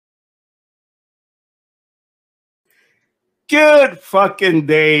Good fucking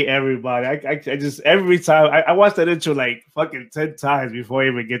day, everybody. I just every time I watch that intro like fucking 10 times before I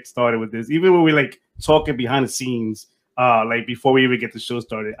even get started with this. Even when we like talking behind the scenes, like before we even get the show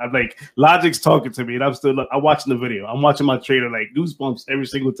started, I'm like Logic's talking to me, and I'm watching the video. I'm watching my trailer like goosebumps every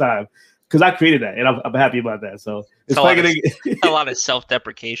single time because I created that, and I'm happy about that. So it's a lot of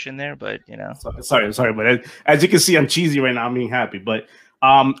self-deprecation there, but you know, sorry, but as you can see, I'm cheesy right now. I'm being happy, but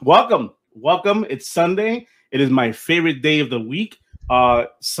welcome. It's Sunday. It is my favorite day of the week.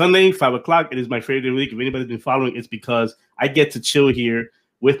 Sunday, 5 o'clock. It is my favorite day of the week. If anybody's been following, it's because I get to chill here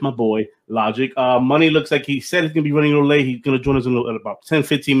with my boy, Logic. Money looks like he said he's going to be running a little late. He's going to join us in about 10,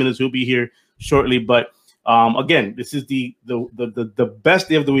 15 minutes. He'll be here shortly. But again, this is the best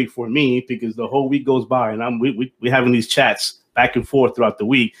day of the week for me because the whole week goes by and we're having these chats back and forth throughout the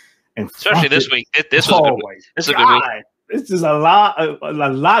week. And especially this week. This was a good week. This is a good week. This is a lot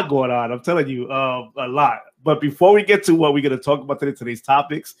going on. I'm telling you, a lot. But before we get to what we're going to talk about today's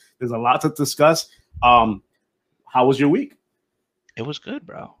topics, there's a lot to discuss. How was your week? It was good,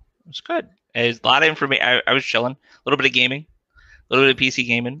 bro. It was good. There's a lot of information. I was chilling. A little bit of gaming. A little bit of PC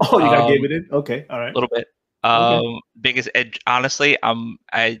gaming. Oh, you got gaming in? Okay, all right. A little bit. Okay. Biggest edge. Honestly,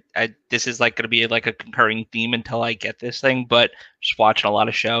 I this is like going to be like a concurring theme until I get this thing, but just watching a lot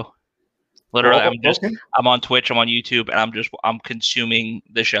of show. Literally, I'm on Twitch, I'm on YouTube, and I'm consuming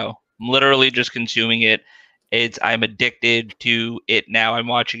the show. I'm literally just consuming it. I'm addicted to it now. I'm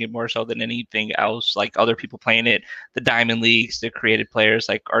watching it more so than anything else. Like other people playing it, the Diamond Leagues, the created players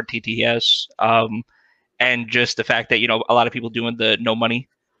like RTTS, and just the fact that a lot of people doing the no money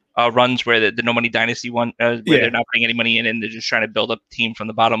runs where the no money dynasty one where they're not putting any money in and they're just trying to build up a team from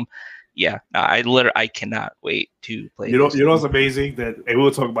the bottom. Yeah, I cannot wait to play. You know what's amazing that, and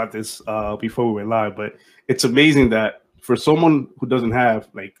we'll talk about this before we went live, but it's amazing that for someone who doesn't have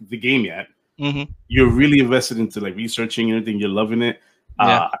like the game yet, you're really invested into like researching everything. You're loving it.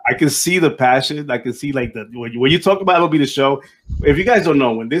 I can see the passion. I can see like when you talk about LB the show. If you guys don't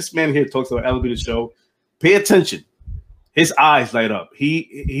know, when this man here talks about LB the show, pay attention. His eyes light up.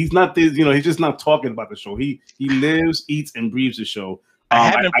 He's not this. He's just not talking about the show. He lives, eats, and breathes the show. I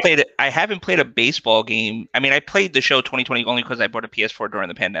haven't played a baseball game. I mean, I played the show 2020 only because I bought a PS4 during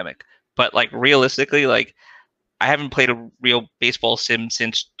the pandemic. But like realistically, like I haven't played a real baseball sim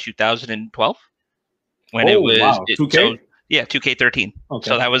since 2012 when it was 2K. So, yeah, 2K13. Okay.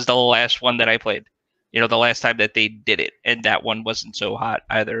 So that was the last one that I played. The last time that they did it, and that one wasn't so hot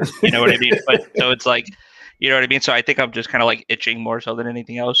either. You know what I mean? But so it's like, you know what I mean. So I think I'm just kind of like itching more so than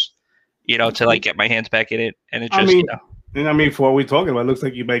anything else. To like get my hands back in it, and it just And I mean, for what we're talking about, it looks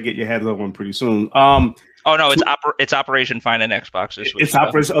like you might get your hands on one pretty soon. Oh no, it's Operation Find an Xbox this week. It's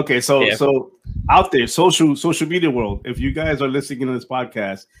Operation. Okay, so out there, social media world, if you guys are listening to this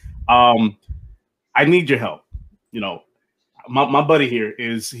podcast, I need your help. My buddy here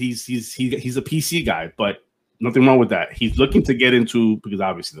he's a PC guy, but nothing wrong with that. He's looking to get into, because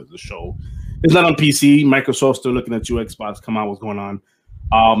obviously the show is not on PC. Microsoft's still looking at you, Xbox. Come on, what's going on?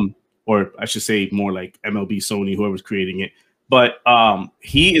 Or I should say more like MLB, Sony, whoever's creating it. But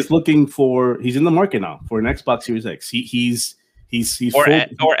he is looking he's in the market now for an Xbox Series X. He's S.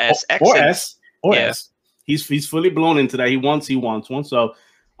 He's fully blown into that. He wants one. So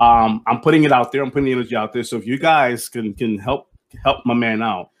I'm putting it out there. I'm putting the energy out there. So if you guys can help my man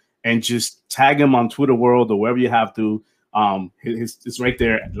out and just tag him on Twitter World or wherever you have to, it's right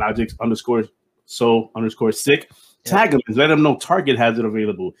there at Logic_so_sick. Tag them and let them know Target has it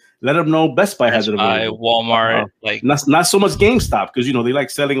available. Let them know Best Buy has it available. Walmart, like not so much GameStop, because they like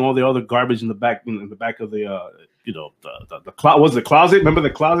selling all the other garbage in the back of the the closet. Was the closet? Remember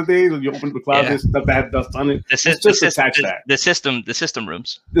the closet days when you open the closet, stuff that had dust on it. The system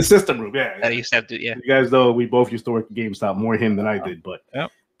rooms. The system room, yeah. That used to have to, yeah. You guys know we both used to work at GameStop, more him than I did, but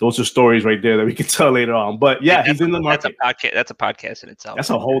those are stories right there that we can tell later on. But yeah, he's in the market. That's a podcast in itself. That's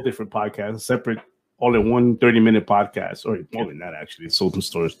a whole different podcast, separate. All in one 30-minute podcast, or more than that, actually. It's sold some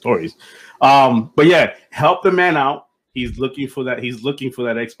stories. But yeah, help the man out. He's looking for that. He's looking for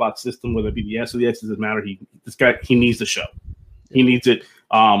that Xbox system, whether it be the S or the X, it doesn't matter. He needs the show. He needs it.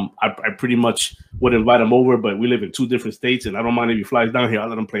 I pretty much would invite him over, but we live in two different states, and I don't mind if he flies down here. I'll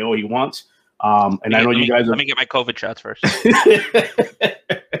let him play all he wants. And I know you guys. Let me get my COVID shots first.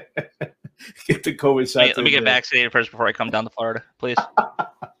 Get the COVID shots. Let me get vaccinated first before I come down to Florida, please.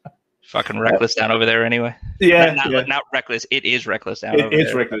 Fucking reckless down over there anyway. Yeah, not reckless. It is reckless down over there.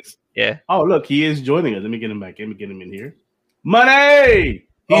 It's reckless. Yeah. Oh, look, he is joining us. Let me get him back. Let me get him in here. Money!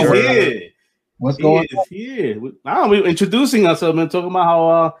 He's here. What's going on? Here. We're introducing ourselves and talking about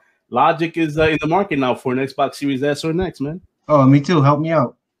how Logic is in the market now for an Xbox Series S or X, man. Oh, me too. Help me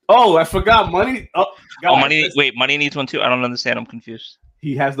out. Oh, I forgot money. Oh, guys, money. Wait, money needs one too. I don't understand. I'm confused.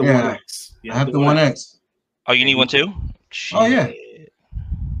 He has the 1X. I have the 1X. Oh, you need one too? Shit. Oh yeah.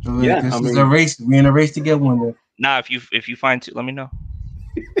 So this is a race. We're in a race to get one. There. Nah, if you find two, let me know.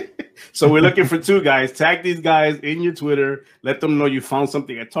 So we're looking for two guys. Tag these guys in your Twitter. Let them know you found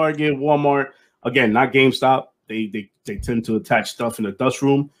something at Target, Walmart. Again, not GameStop. They tend to attach stuff in the dust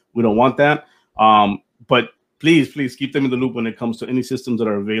room. We don't want that. But please keep them in the loop when it comes to any systems that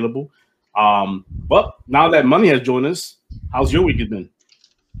are available. Well, now that Money has joined us, how's your week been?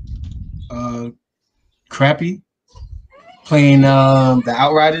 Crappy. Playing the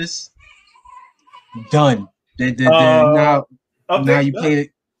Outriders. Done. Now you played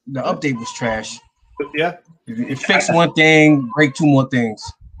it. The update was trash. Yeah. It fixed one thing, break two more things.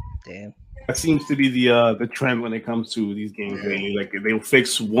 Damn. That seems to be the trend when it comes to these games. Really. Like they'll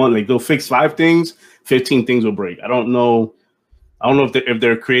fix one, like they'll fix 5 things, 15 things will break. I don't know if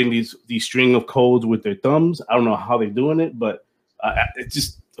they're creating these string of codes with their thumbs. I don't know how they're doing it, but it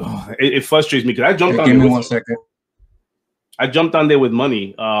just it frustrates me because I jumped on. Give me 1 second. I jumped on there with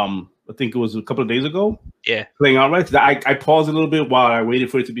Money. I think it was a couple of days ago. Yeah, playing outright. I paused a little bit while I waited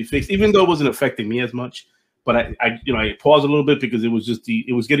for it to be fixed, even though it wasn't affecting me as much. But I paused a little bit because it was just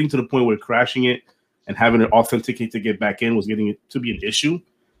it was getting to the point where crashing it and having it authenticate to get back in was getting it to be an issue.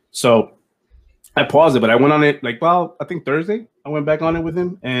 So I paused it, but I went on it I think Thursday. I went back on it with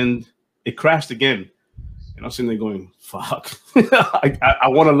him and it crashed again. And I'm sitting there going, "Fuck! I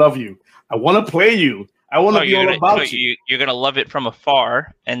want to love you. I want to play you. I want to be all about you." You're gonna love it from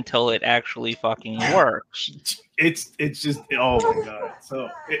afar until it actually fucking works. It's just oh my god. So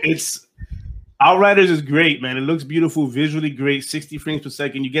it's Outriders is great, man. It looks beautiful, visually great, 60 frames per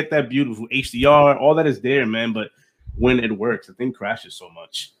second. You get that beautiful HDR, all that is there, man. But when it works, the thing crashes so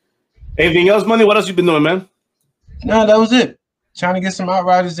much. Anything else, Money? What else you been doing, man? No, that was it. Trying to get some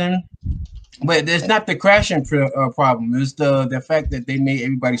Outriders in. But it's not the crashing problem. It's the fact that they made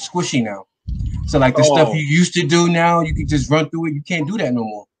everybody squishy now. So like the stuff you used to do now, you can just run through it. You can't do that no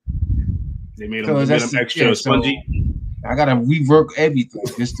more. They made them extra spongy. So I gotta rework everything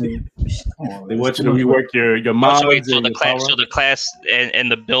just to. Come on, they want you to rework your mods. So the class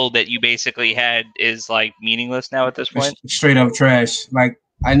and the build that you basically had is like meaningless now at this point. It's straight up trash. Like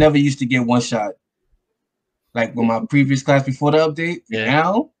I never used to get one shot. Like with my previous class before the update. Yeah.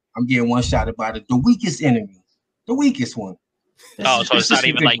 Now I'm getting one shot by the weakest enemy, the weakest one. So it's not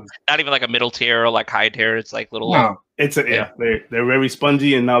even like a middle tier or like high tier. It's like little. No, it's they're very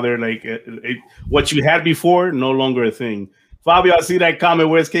spongy, and now they're like what you had before, no longer a thing. Fabio, I see that comment.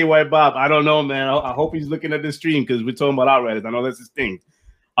 Where's KY Bob? I don't know, man. I hope he's looking at this stream because we're talking about Outriders. I know that's his thing.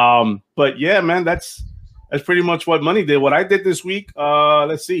 But yeah, man, that's pretty much what Money did. What I did this week,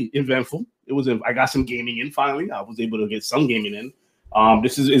 let's see, eventful. I got some gaming in finally. I was able to get some gaming in.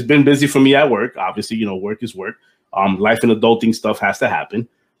 It's been busy for me at work. Obviously, work is work. Life and adulting stuff has to happen.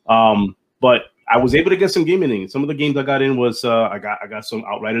 But I was able to get some gaming in. Some of the games I got in was I got some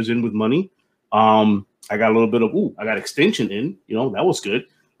Outriders in with Money. I got a little bit of I got Extension in. That was good.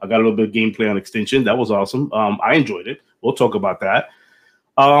 I got a little bit of gameplay on Extension. That was awesome. I enjoyed it. We'll talk about that.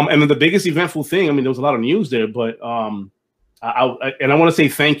 And then the biggest eventful thing. I mean, there was a lot of news there, but I want to say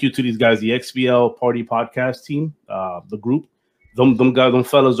thank you to these guys, the XBL Party Podcast team, the group. Them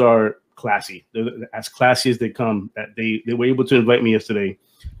fellas are classy. They're as classy as they come. That they were able to invite me yesterday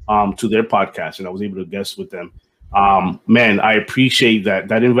to their podcast, and I was able to guest with them. Man, I appreciate that.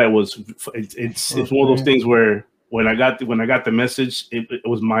 That invite was it's one of those things where when I got the message, it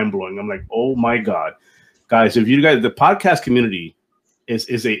was mind blowing. I'm like, oh my god, guys! If you guys, the podcast community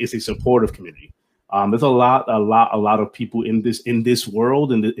is a supportive community. There's a lot of people in this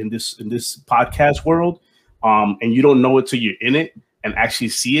world in this podcast world, and you don't know it till you're in it and actually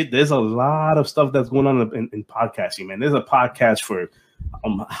see it. There's a lot of stuff that's going on in podcasting, man. There's a podcast for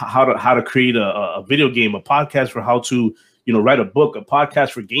how to create a video game, a podcast for how to write a book, a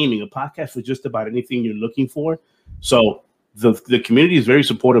podcast for gaming, a podcast for just about anything you're looking for. So the community is very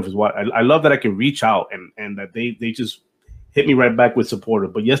supportive as well. I love that I can reach out and that they just hit me right back with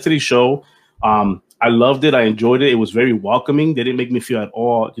supportive. But yesterday's show, I loved it. I enjoyed it. It was very welcoming. They didn't make me feel at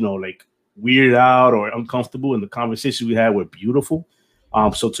all, like weirded out or uncomfortable. And the conversations we had were beautiful.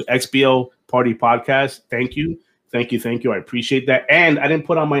 So to XBL Party Podcast, thank you. I appreciate that. And I didn't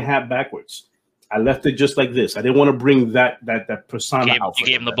put on my hat backwards. I left it just like this. I didn't want to bring that persona out. You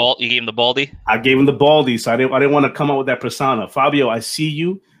gave him the baldy? I gave him the baldy, so I didn't want to come out with that persona. Fabio, I see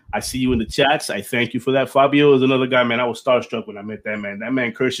you. I see you in the chats. I thank you for that. Fabio is another guy, man. I was starstruck when I met that man. That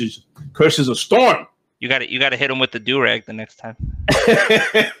man curses a storm. You got to hit him with the do-rag the next time.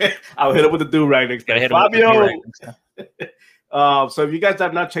 I'll hit him with the do-rag next time. Fabio. So if you guys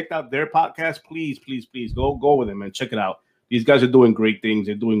have not checked out their podcast, please go with them and check it out. These guys are doing great things.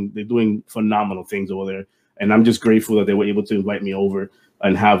 They're doing phenomenal things over there, and I'm just grateful that they were able to invite me over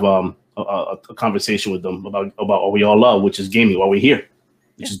and have a conversation with them about what we all love, which is gaming. What we're here,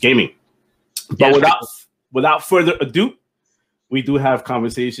 which is gaming. But without further ado, we do have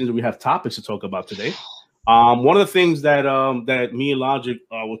conversations. We have topics to talk about today. One of the things that me and Logic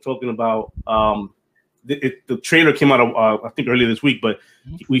were talking about. The trailer came out I think earlier this week, but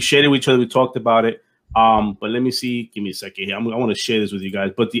we shared it with each other. We talked about it. But let me see. Give me a second here. I want to share this with you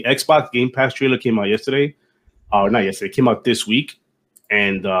guys. But the Xbox Game Pass trailer came out yesterday. Not yesterday. It came out this week.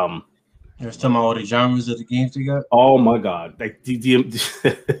 And there's talking about all the genres of the games they got. Oh my god! Like it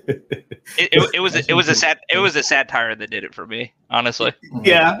was a satire that did it for me, honestly.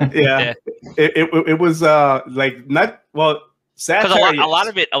 Yeah. It was like not well. Because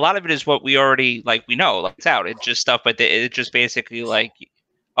a lot of it is what we already we know, like it's out. It's just stuff, but it's just basically like,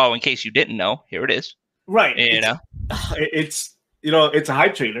 oh, in case you didn't know, here it is. Right. It's it's a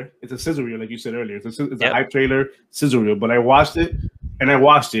hype trailer. It's a sizzle reel, like you said earlier. It's a hype trailer, sizzle reel. But I watched it,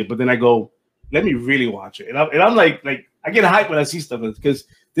 but then I go, let me really watch it, and I'm like I get hyped when I see stuff because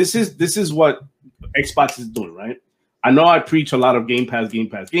this is what Xbox is doing, right? I know I preach a lot of Game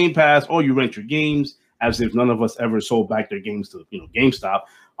Pass. Or you rent your games. As if none of us ever sold back their games to GameStop.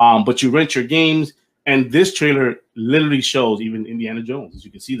 But you rent your games, and this trailer literally shows even Indiana Jones, as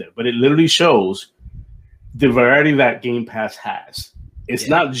you can see there. But it literally shows the variety that Game Pass has. It's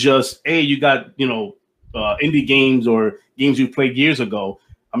not just you got indie games or games you played years ago.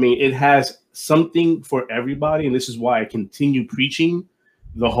 I mean, it has something for everybody, and this is why I continue preaching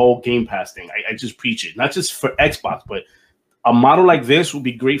the whole Game Pass thing. I just preach it, not just for Xbox, but a model like this would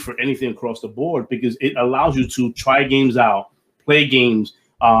be great for anything across the board because it allows you to try games out, play games,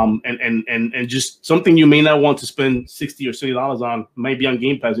 and just something you may not want to spend $60 or $70 on, might be on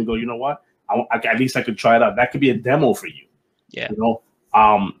Game Pass, and go, you know what? At least I could try it out. That could be a demo for you. Yeah.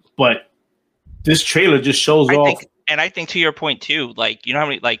 But this trailer just shows off. I think to your point too, how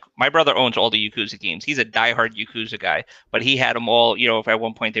many my brother owns all the Yakuza games. He's a diehard Yakuza guy, but he had them all. If at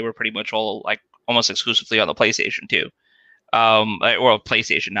one point they were pretty much all almost exclusively on the PlayStation 2. Or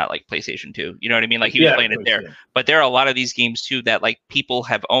PlayStation, not like PlayStation 2. You know what I mean? Like he was playing it there. Yeah. But there are a lot of these games too that people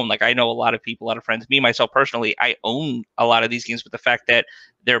have owned. Like I know a lot of people, a lot of friends, me myself personally, I own a lot of these games with the fact that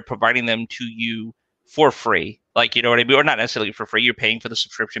they're providing them to you for free. You know what I mean? Or not necessarily for free. You're paying for the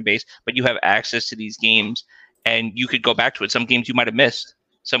subscription base, but you have access to these games and you could go back to it. Some games you might have missed.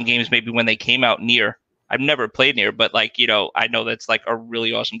 Some games maybe when they came out near. I've never played near, but I know that's a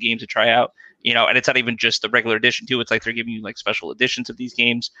really awesome game to try out. And it's not even just the regular edition too. It's they're giving you special editions of these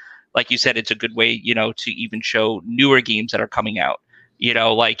games. Like you said, it's a good way, to even show newer games that are coming out,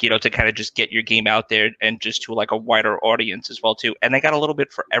 to kind of just get your game out there and just to a wider audience as well too. And they got a little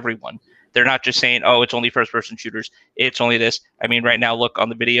bit for everyone. They're not just saying, oh, it's only first person shooters. It's only this. I mean, right now, look on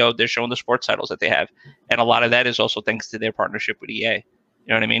the video, they're showing the sports titles that they have. And a lot of that is also thanks to their partnership with EA. You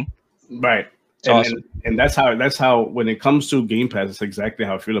know what I mean? Right. And that's how when it comes to Game Pass, it's exactly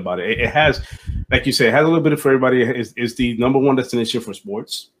how I feel about it. It has, like you say, it has a little bit of for everybody. It's the number one destination for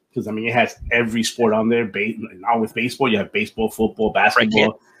sports because it has every sport on there. Now with baseball, you have baseball, football,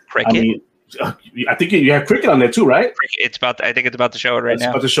 basketball. Cricket. I think you have cricket on there too, right? I think it's about to show it right now.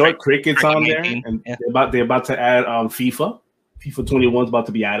 About to show it. Cricket's on there, and they're about to add FIFA. FIFA 21 is about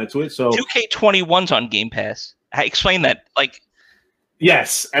to be added to it. So 2K21's on Game Pass. Explain that,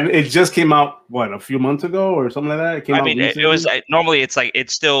 Yes, and it just came out a few months ago or something like that. It came out recently? It was normally it's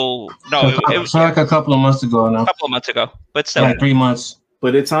still it was a couple of months ago now. A couple of months ago, but still 3 months.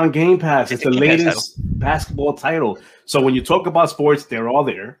 But it's on Game Pass. It's the latest basketball title. So when you talk about sports, they're all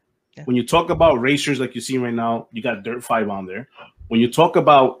there. Yeah. When you talk about racers, like you see right now, you got Dirt 5 on there. When you talk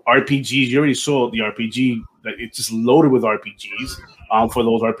about RPGs, you already saw the RPG. It's just loaded with RPGs. For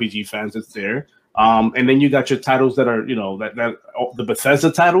those RPG fans, it's there. And then you got your titles that are, the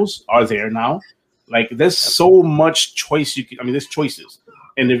Bethesda titles are there now. There's so much choice. There's choices.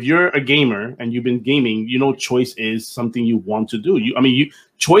 And if you're a gamer and you've been gaming, choice is something you want to do.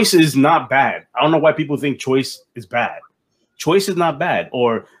 Choice is not bad. I don't know why people think choice is bad. Choice is not bad.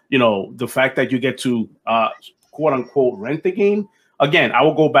 Or, the fact that you get to, quote unquote, rent the game. Again, I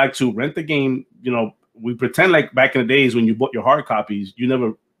will go back to rent the game. We pretend like back in the days when you bought your hard copies, you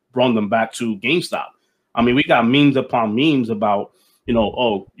never brought them back to GameStop. We got memes upon memes about,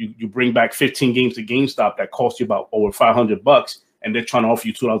 you bring back 15 games to GameStop that cost you about over $500 and they're trying to offer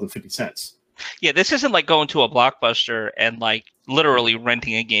you $2.50. Yeah, this isn't like going to a Blockbuster and like literally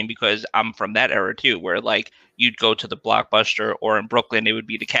renting a game, because I'm from that era too, where like you'd go to the Blockbuster, or in Brooklyn it would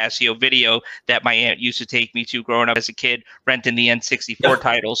be the Casio Video that my aunt used to take me to growing up as a kid, renting the N64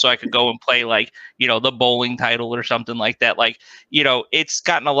 title so I could go and play like, you know, the bowling title or something like that. Like, you know, it's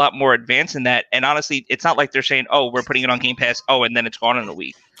gotten a lot more advanced in that. And honestly, it's not like they're saying, oh, we're putting it on Game Pass, oh, and then it's gone in a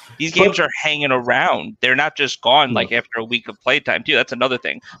week. These games are hanging around. They're not just gone like after a week of playtime too. That's another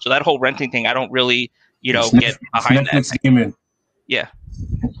thing. So that whole renting thing, I don't really, you know, get behind Netflix that. gaming. Yeah.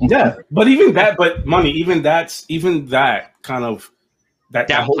 Yeah, but even that, even that kind of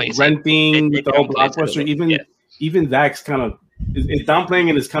that whole renting with the whole Blockbuster, even that's kind of it's downplaying,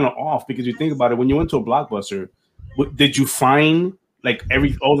 and it's kind of off, because you think about it. When you went to a Blockbuster, did you find like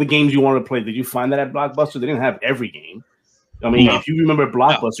all the games you wanted to play? Did you find that at Blockbuster? They didn't have every game. I mean, if you remember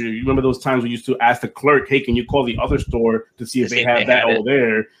Blockbuster, you remember those times we used to ask the clerk, "Hey, can you call the other store to see if they have that over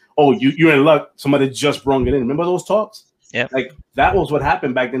there?" Oh, you're in luck. Somebody just brung it in. Remember those talks? Yeah, like that was what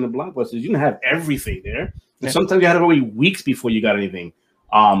happened back in the Blockbusters. You didn't have everything there, and sometimes you had to wait weeks before you got anything.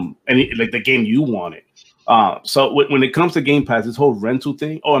 Like the game you wanted. So when it comes to Game Pass, this whole rental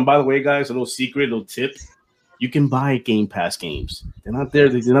thing. Oh, and by the way, guys, a little secret, a little tip: you can buy Game Pass games. They're not there.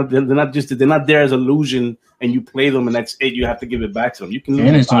 They're not there as illusion, and you play them, and that's it. You have to give it back to them. You can.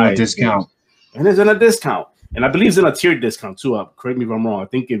 And it's on a discount. And it's on a discount, and I believe it's in a tiered discount too. Correct me if I'm wrong. I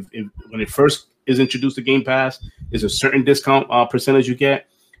think if when it first is introduced to Game Pass, there's a certain discount percentage you get,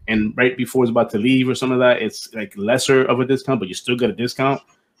 and right before it's about to leave or some of that, it's like lesser of a discount, but you still get a discount.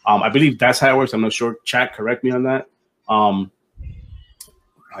 I believe that's how it works. I'm not sure. Chat, correct me on that. I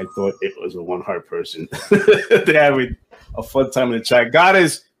thought it was a one heart person. They're having a fun time in the chat.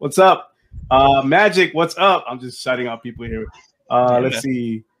 Goddess, what's up? Magic, what's up? I'm just shouting out people here. Let's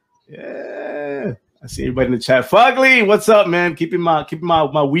see. Yeah, I see everybody in the chat. Fugly, what's up, man? Keeping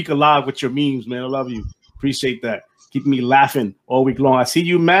my week alive with your memes, man. I love you. Appreciate that. Keeping me laughing all week long. I see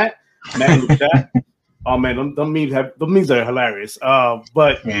you, Matt. Matt in the chat. Oh man, them memes are hilarious.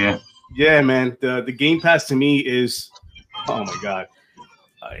 But yeah, man. The Game Pass to me is, oh my god,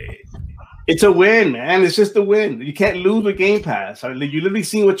 it's a win, man. It's just a win. You can't lose with Game Pass. You literally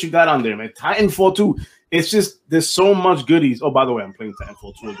seen what you got on there, man. Titanfall 2. It's just there's so much goodies. Oh, by the way, I'm playing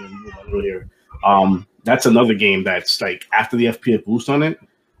Titanfall 2 again earlier. That's another game that's like after the FPS boost on it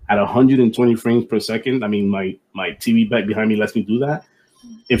at 120 frames per second. I mean, my TV back behind me lets me do that.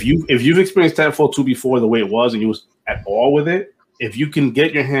 If you've experienced Titanfall 2 before the way it was and you was at all with it, if you can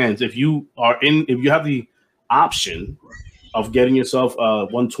get your hands, if you have the option of getting yourself a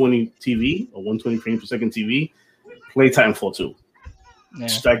 120 TV or 120 frames per second TV, play Titanfall 2. Yeah.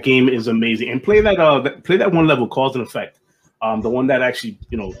 That game is amazing, and play that one level, Cause and Effect, the one that actually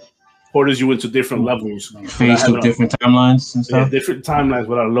porters you into different levels, faced with different timelines and stuff. Yeah, different timelines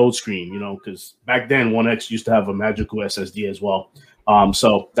without a load screen, because back then 1X used to have a magical SSD as well.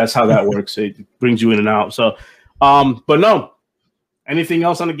 So that's how that works. It brings you in and out. So, but no, anything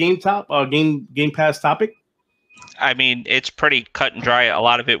else on the Game Pass topic? I mean, it's pretty cut and dry. A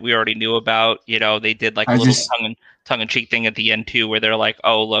lot of it we already knew about. They did like a little tongue-in-cheek thing at the end too, where they're like,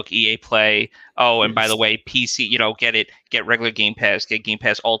 "Oh, look, EA Play. Oh, and by the way, PC. Get regular Game Pass, get Game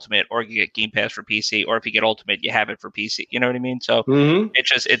Pass Ultimate, or you get Game Pass for PC, or if you get Ultimate, you have it for PC. You know what I mean? So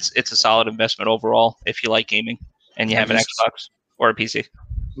it's a solid investment overall if you like gaming and you have an Xbox or a PC.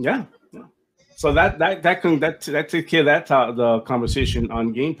 Yeah. So that takes care of the conversation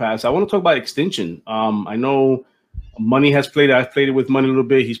on Game Pass. I want to talk about extension. I know Money has played. I've played it with Money a little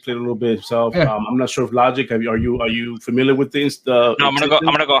bit. He's played a little bit himself. Yeah. I'm not sure if Logic. Are you familiar with this? No, I'm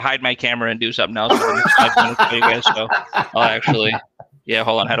gonna go hide my camera and do something else for the next 5 minutes for you guys. So I'll actually. Yeah,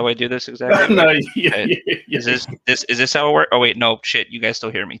 hold on. How do I do this exactly? No, Is this how it works? Oh wait, no, shit. You guys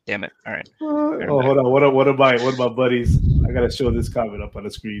still hear me? Damn it! All right. Hold on. What about buddies? I gotta show this comment up on the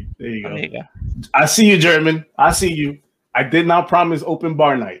screen. There you go. There you go. I see you, German. I see you. I did not promise open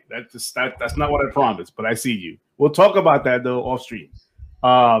bar night. That's not what I promised. But I see you. We'll talk about that though off stream.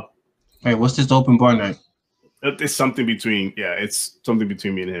 Hey, what's this open bar night? It's something between. Yeah, it's something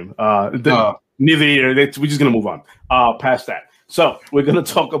between me and him. Neither here. We're just gonna move on. Past that. So we're gonna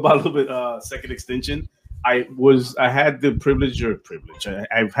talk about a little bit second extension. I've had privilege.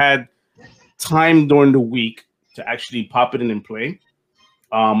 I've had time during the week to actually pop it in and play.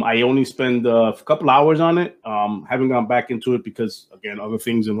 I only spend a couple hours on it. Haven't gone back into it because again, other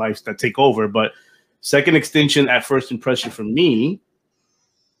things in life that take over. But second extension at first impression for me.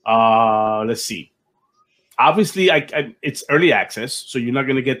 Let's see. Obviously, it's early access, so you're not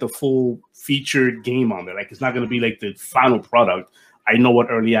gonna get the full featured game on there. Like it's not gonna be like the final product. I know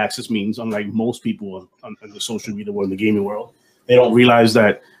what early access means. Unlike most people on the social media world, in the gaming world, they don't realize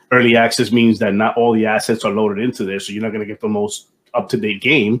that early access means that not all the assets are loaded into there, so you're not going to get the most up-to-date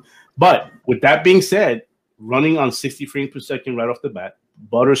game. But with that being said, running on 60 frames per second right off the bat,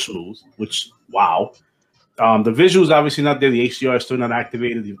 butter smooth, which, wow. The visuals obviously not there. The HDR is still not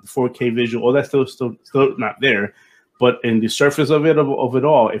activated. The 4K visual, all that's still not there. But in the surface of it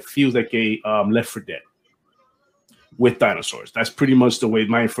all, it feels like a Left 4 Dead with dinosaurs. That's pretty much the way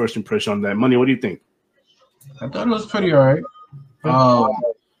my first impression on that. Money, what do you think? I thought it was pretty all right.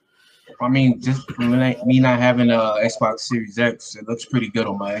 I mean, just me not having a Xbox Series X, it looks pretty good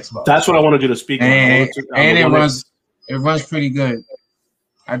on my Xbox. That's what I wanted you to speak and it runs pretty good.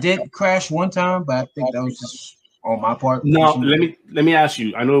 I did crash one time, but I think that was just on my part. No, let me ask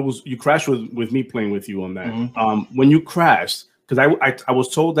you. I know it was you crashed with me playing with you on that. Mm-hmm. When you crashed, because I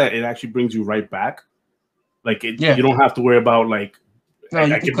was told that it actually brings you right back. Like you don't have to worry about like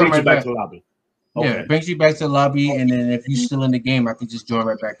it brings you back to the lobby. Okay. Yeah, it brings you back to the lobby, and then if you're still in the game, I can just join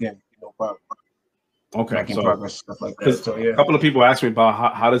right back in. No problem. Okay, so progress, stuff like that. So yeah, a couple of people asked me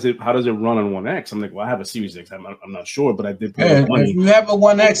about how does it run on One X. I'm like, well, I have a Series X. I'm not sure, but I did. If you have a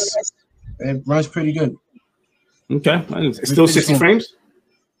One X, it runs pretty good. Okay, it's still 60 frames.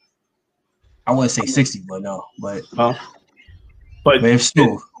 I wouldn't say 60, but no, but it's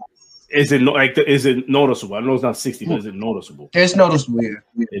still. Is it noticeable? I know it's not 60, but is it noticeable? It's noticeable, yeah.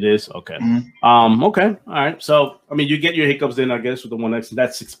 It is? Okay. Mm-hmm. Okay. All right. So, I mean, you get your hiccups in, I guess, with the One X, and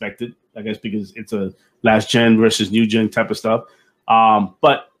that's expected, I guess, because it's a last gen versus new gen type of stuff.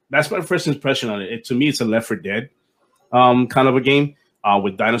 But that's my first impression on it. To me, it's a Left 4 Dead kind of a game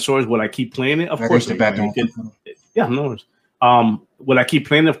with dinosaurs. Will I keep playing it? Of course. Yeah, no worries. Will I keep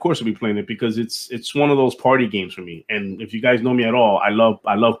playing it? Of course I'll be playing it because it's one of those party games for me. And if you guys know me at all, I love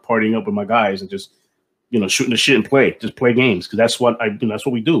partying up with my guys and just shooting the shit and just play games because that's what that's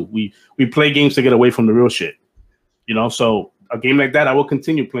what we do. We play games to get away from the real shit. So a game like that I will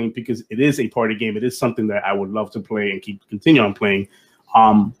continue playing because it is a party game. It is something that I would love to play and continue on playing.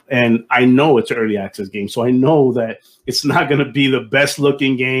 And I know it's an early access game, so I know that it's not going to be the best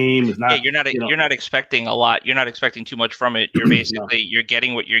looking game. It's not. Yeah, you're not expecting a lot. You're not expecting too much from it. You're basically you're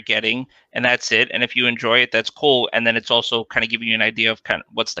getting what you're getting, and that's it. And if you enjoy it, that's cool. And then it's also kind of giving you an idea of kind of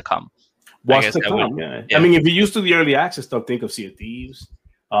what's to come. What's to come? Yeah. I mean, if you're used to the early access stuff, think of Sea of Thieves.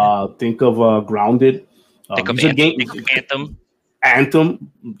 Think of Grounded. Think of Anthem.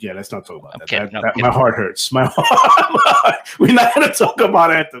 Anthem, yeah, let's not talk about that. My heart hurts. My heart. We're not going to talk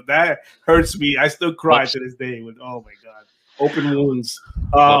about Anthem. That hurts me. I still cry to this day. Oh my god, open wounds.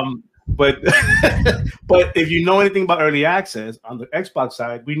 But if you know anything about early access on the Xbox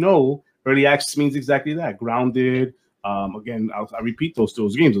side, we know early access means exactly that. Grounded. Again, I repeat those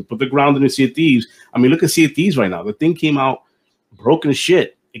games. But the Grounded and Sea of Thieves. I mean, look at Sea of Thieves right now. The thing came out broken as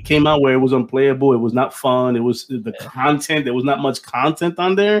shit. It came out where it was unplayable. It was not fun. It was the content. There was not much content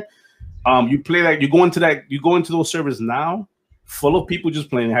on there. You play that. You go into those servers now, full of people just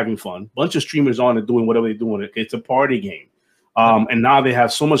playing and having fun. Bunch of streamers on it doing whatever they're doing. It's a party game. And now they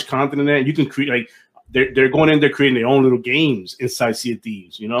have so much content in there. You can create like they're going in there creating their own little games inside Sea of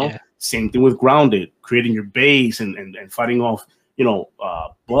Thieves. Same thing with Grounded, creating your base and fighting off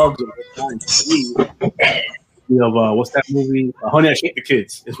bugs. What's that movie? Honey, I Shrunk the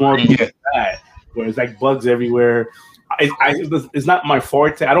Kids. It's more of that, where it's like bugs everywhere. It's not my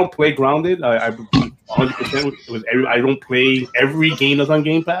forte. I don't play Grounded. I 100% with every. I don't play every game that's on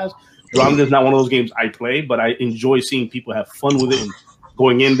Game Pass. Grounded is not one of those games I play, but I enjoy seeing people have fun with it and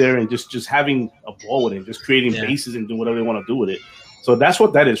going in there and just having a ball with it, just creating bases and doing whatever they want to do with it. So that's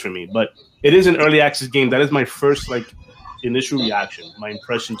what that is for me. But it is an early access game. That is my first initial reaction, my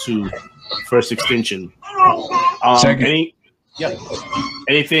impression to first extension.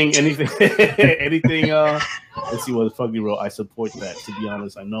 Anything anything let's see what the fuck you wrote. I support that. To be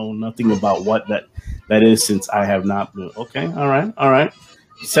honest, I know nothing about what that is since I have not been. Okay, all right.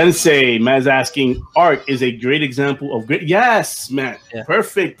 Sensei, Matt's asking, Ark is a great example of great. Yes, Matt. Yeah.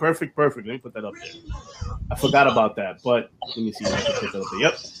 Perfect. Let me put that up there. I forgot about that, but let me see if I can put that up there.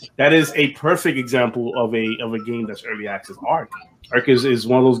 Yep, that is a perfect example of a game that's early access. Ark is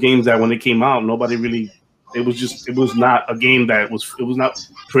one of those games that when it came out, nobody really. It was not a game that was not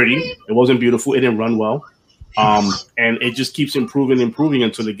pretty. It wasn't beautiful. It didn't run well, and it just keeps improving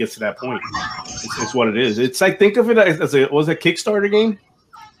until it gets to that point. It's what it is. It's like think of it as a Kickstarter game.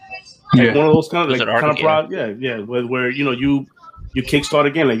 Like one of those kind of where you kickstart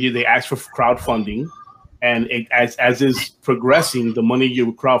again, they ask for crowdfunding, and as is progressing, the money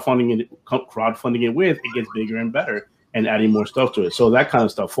you're crowdfunding it with, it gets bigger and better, and adding more stuff to it. So that kind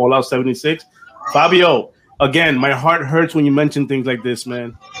of stuff. Fallout 76, Fabio, again, my heart hurts when you mention things like this,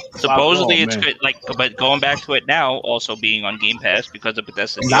 man. Supposedly it's good, like, but going back to it now, also being on Game Pass because of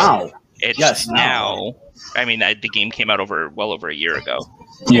Bethesda. Now, it's now. I mean, the game came out well over a year ago.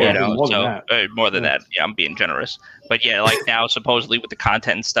 Yeah, more than that. Yeah, I'm being generous. But yeah, like now, supposedly with the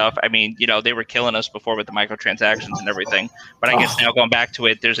content and stuff, I mean, they were killing us before with the microtransactions and everything. But I guess now going back to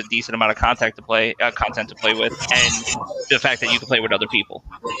it, there's a decent amount of content to play with, and the fact that you can play with other people,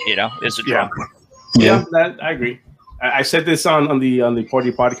 is a draw. Yeah, that I agree. I said this on the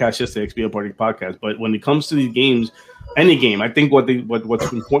Party Podcast yesterday, XBO Party Podcast. But when it comes to these games, any game, I think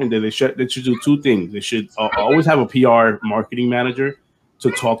what's important that they should do two things. They should always have a PR marketing manager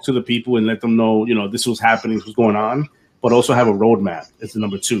to talk to the people and let them know, this was happening, this was going on, but also have a roadmap. It's the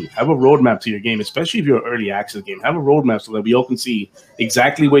number two. Have a roadmap to your game, especially if you're an early access game. Have a roadmap so that we all can see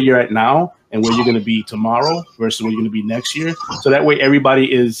exactly where you're at now and where you're going to be tomorrow versus where you're going to be next year. So that way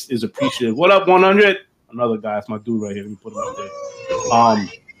everybody is appreciative. What up, 100? Another guy, that's my dude right here. Let me put him up there.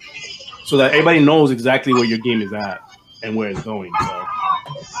 So that everybody knows exactly where your game is at and where it's going.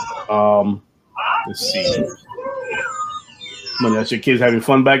 So, let's see. Man, that's your kids having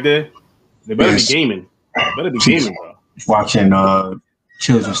fun back there. They better be gaming. Bro. Watching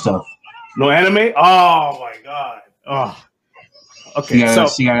children stuff. No anime? Oh my god. Oh. Okay. You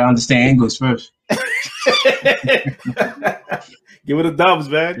gotta understand English first. Give it a dubs,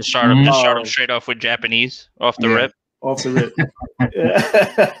 man. Just start them straight off with Japanese, off the rip. Off the rip.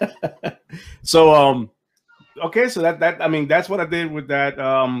 So okay, so that I mean that's what I did with that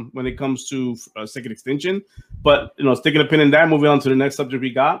when it comes to second extension. But sticking a pin in that, moving on to the next subject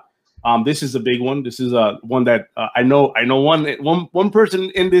we got. This is a big one. This is one that I know one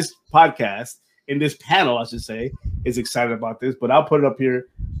person in this podcast, in this panel, I should say, is excited about this. But I'll put it up here.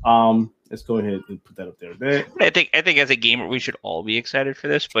 Let's go ahead and put that up there. I think as a gamer, we should all be excited for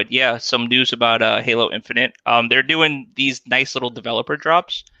this. But yeah, some news about Halo Infinite. They're doing these nice little developer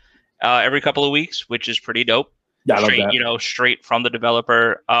drops every couple of weeks, which is pretty dope. Yeah, I love that. Straight from the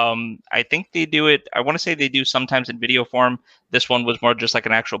developer. I think they do it. I want to say they do sometimes in video form. This one was more just like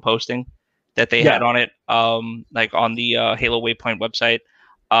an actual posting that they had on it, like on the Halo Waypoint website.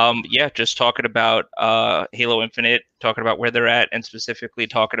 Just talking about Halo Infinite, talking about where they're at, and specifically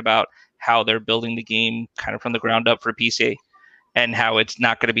talking about how they're building the game kind of from the ground up for PC, and how it's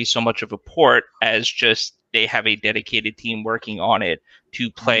not going to be so much of a port as just they have a dedicated team working on it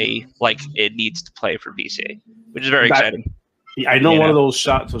to play like it needs to play for PC, which is very exciting. I know one of those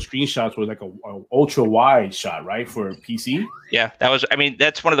screenshots was like a ultra wide shot, right, for PC. Yeah,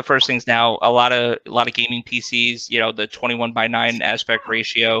 that's one of the first things now. A lot of gaming PCs, the 21:9 aspect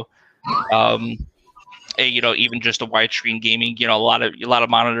ratio, even just a widescreen gaming, a lot of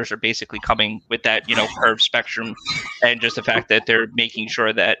monitors are basically coming with that, curved spectrum, and just the fact that they're making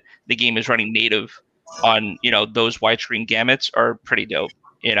sure that the game is running native on, those widescreen gamuts are pretty dope.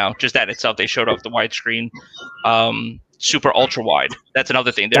 Just that itself, they showed off the widescreen, super ultra wide. That's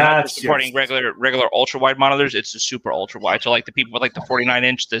another thing. They're not supporting regular ultra wide monitors. It's the super ultra wide. So like the people with like the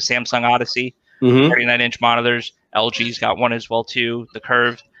 49-inch, the Samsung Odyssey, 49-inch monitors. LG's got one as well too. The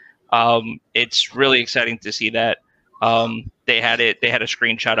curved. It's really exciting to see that. They had a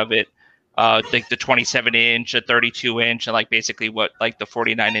screenshot of it. Like the 27-inch, the 32-inch, and like basically what like the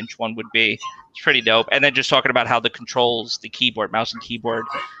 49-inch one would be. It's pretty dope. And then just talking about how the controls, the keyboard, mouse and keyboard,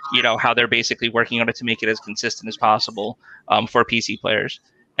 how they're basically working on it to make it as consistent as possible for PC players.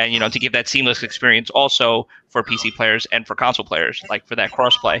 And, to give that seamless experience also for PC players and for console players, like for that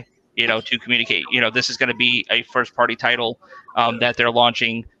crossplay, to communicate. This is going to be a first-party title that they're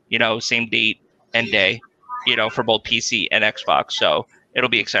launching, same date and day, for both PC and Xbox. So it'll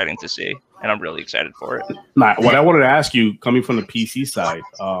be exciting to see, and I'm really excited for it. Now, what I wanted to ask you, coming from the PC side,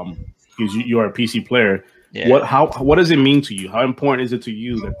 because you are a PC player, what does it mean to you? How important is it to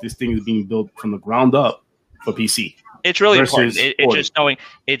you that this thing is being built from the ground up for PC? It's really important.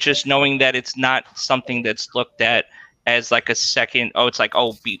 It's just knowing that it's not something that's looked at as like a second.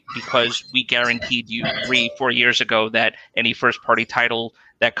 Because we guaranteed you 3-4 years ago that any first party title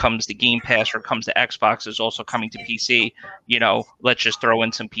that comes to Game Pass or comes to Xbox is also coming to PC. Let's just throw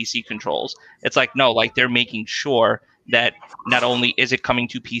in some PC controls. It's like, no, like they're making sure that not only is it coming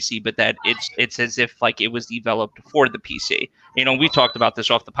to PC, but that it's as if like it was developed for the PC. We talked about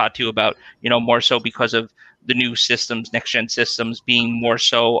this off the pod too about, more so because of the new systems, next gen systems being more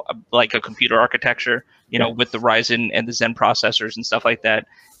so like a computer architecture, with the Ryzen and the Zen processors and stuff like that.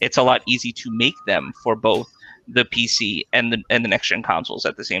 It's a lot easy to make them for both the PC and the next gen consoles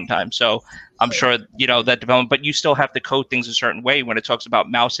at the same time. So I'm sure that development, but you still have to code things a certain way when it talks about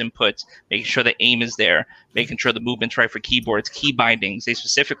mouse inputs, making sure the aim is there, making sure the movement's right for keyboards, key bindings. They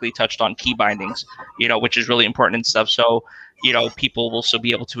specifically touched on key bindings, which is really important and stuff. So people will still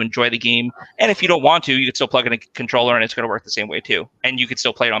be able to enjoy the game. And if you don't want to, you could still plug in a controller and it's going to work the same way too. And you could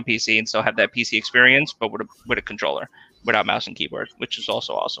still play it on PC and still have that PC experience, but with a controller, without mouse and keyboard, which is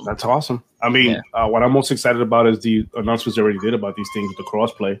also awesome. That's awesome. I mean, what I'm most excited about is the announcements they already did about these things with the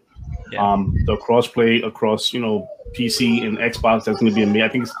crossplay. Yeah. The crossplay across, PC and Xbox, that's going to be amazing. I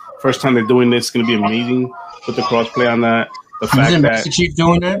think it's the first time they're doing this. It's going to be amazing with the crossplay on that. The fact that Master Chief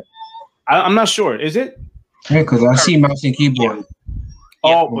doing that? I'm not sure. Is it? Yeah, because I see mouse and keyboard. Yeah.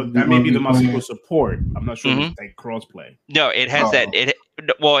 Oh, but that may be the mouse and keyboard support. I'm not sure if it's like crossplay. No, it has that.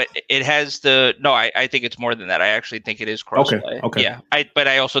 It has the. No, I think it's more than that. I actually think it is crossplay. Okay. Yeah. But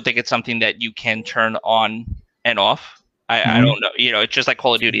I also think it's something that you can turn on and off. I don't know. It's just like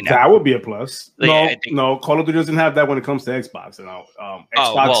Call of Duty now. That would be a plus. Yeah, no, Call of Duty doesn't have that when it comes to Xbox. Xbox,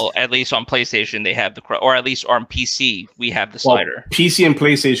 well, at least on PlayStation they have or at least on PC we have the slider. PC and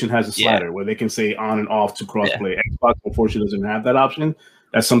PlayStation has a slider where they can say on and off to crossplay. Yeah. Xbox, unfortunately, doesn't have that option.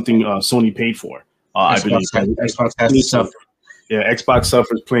 That's something Sony paid for. I believe Xbox has to suffer. Yeah, Xbox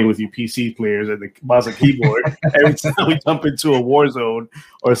suffers playing with you PC players and the mouse and keyboard every time we jump into a war zone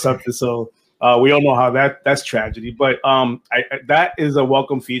or something. So. We all know how that's tragedy, but that is a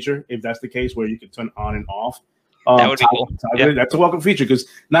welcome feature if that's the case where you can turn on and off. That would be cool. That's a welcome feature because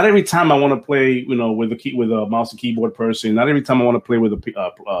not every time I want to play, with a mouse and keyboard person. Not every time I want to play with a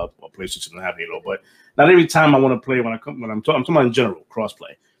PlayStation and have Halo, but not every time I want to play I'm talking about in general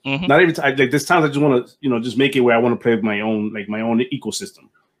crossplay. Mm-hmm. Not every time. Like there's times I just want to just make it where I want to play with my own ecosystem,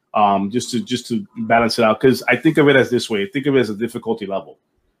 just to balance it out. Because I think of it as this way. Think of it as a difficulty level.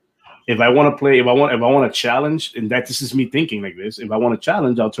 If I want to play, if I want to challenge, and this is me thinking like this. If I want to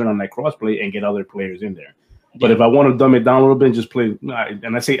challenge, I'll turn on that crossplay and get other players in there. But if I want to dumb it down a little bit and just play,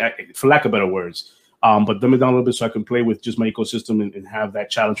 and I say for lack of better words, but dumb it down a little bit so I can play with just my ecosystem and have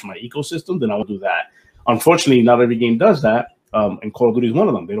that challenge for my ecosystem, then I will do that. Unfortunately, not every game does that, and Call of Duty is one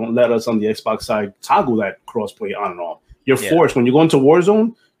of them. They don't let us on the Xbox side toggle that crossplay on and off. You're forced when you go into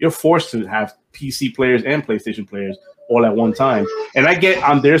Warzone. You're forced to have PC players and PlayStation players all at one time. And I get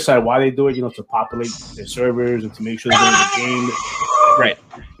on their side why they do it, to populate their servers and to make sure there's a game, right?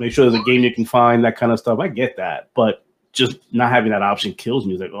 Make sure there's a game you can find, that kind of stuff. I get that, but just not having that option kills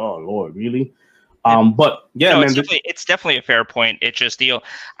me. It's like, oh Lord, really? But yeah, man, it's definitely a fair point. It's just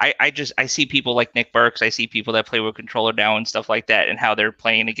I see people like Nick Burks. I see people that play with controller now and stuff like that, and how they're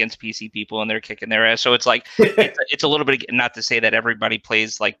playing against PC people and they're kicking their ass. So it's like it's a little bit, not to say that everybody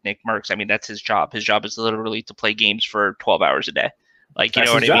plays like Nick Burks. I mean, that's his job. His job is literally to play games for 12 hours a day. Like you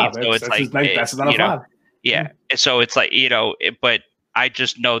know what I mean? So it's like that's not a job. Yeah. So it's like but I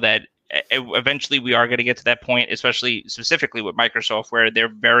just know that eventually we are going to get to that point, especially specifically with Microsoft, where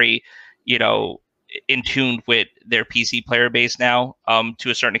they're very in tune with their PC player base now. To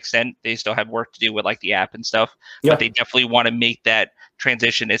a certain extent, they still have work to do with like the app and stuff, but they definitely want to make that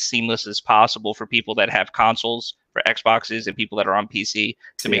transition as seamless as possible for people that have consoles, for Xboxes, and people that are on PC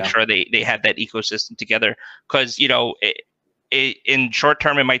to make sure they have that ecosystem together. Because in short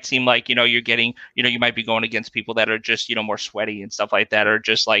term, it might seem like you're getting you might be going against people that are just more sweaty and stuff like that, or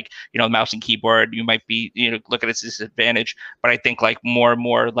just like mouse and keyboard. You might be look at its disadvantage, but I think like more and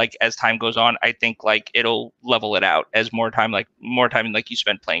more, like as time goes on, I think like it'll level it out as more time like you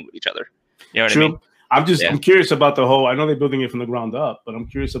spend playing with each other. You know what I mean? I'm curious about the whole. I know they're building it from the ground up, but I'm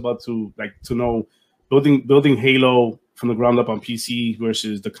curious about to know building Halo from the ground up on PC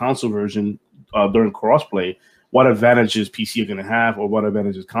versus the console version during crossplay. What advantages PC are going to have, or what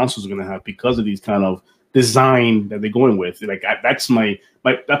advantages consoles are going to have because of these kind of design that they're going with. Like that's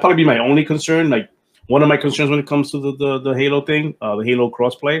that probably be my only concern. Like one of my concerns when it comes to the Halo thing, the Halo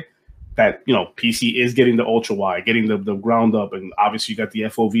crossplay, that PC is getting the ultra wide, getting the ground up, and obviously you got the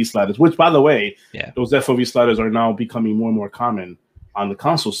FOV sliders. Which, by the way, those FOV sliders are now becoming more and more common on the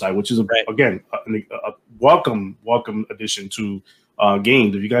console side, which is again a welcome addition to.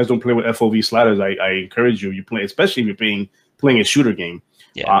 Games. If you guys don't play with FOV sliders, I encourage you play, especially if you're playing a shooter game.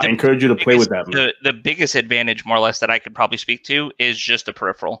 I encourage you to play with that. Man. The biggest advantage, more or less, that I could probably speak to is just the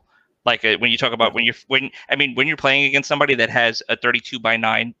peripheral. Like when you talk about when you're playing against somebody that has a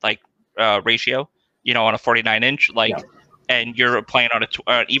 32:9 like ratio, on a 49-inch, and you're playing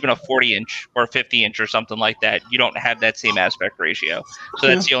on even a 40-inch or 50-inch or something like that, you don't have that same aspect ratio. So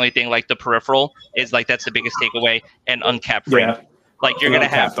that's the only thing. Like the peripheral is like that's the biggest takeaway, and uncapped frame. Like you're gonna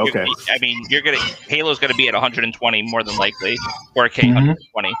have, okay. I mean, Halo's gonna be at 120 more than likely, 4K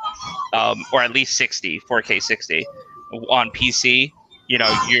 120, or at least 60, 4K 60 on PC. You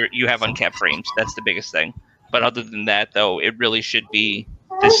know, you have uncapped frames. That's the biggest thing. But other than that, though, it really should be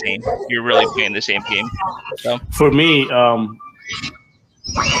the same. You're really playing the same game. So for me,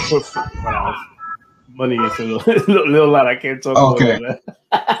 money is a little lot. I can't talk about that.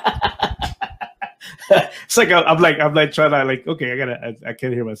 It's like I'm like trying to like, okay, I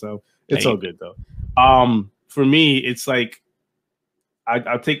can't hear myself. It's all good though. For me, it's like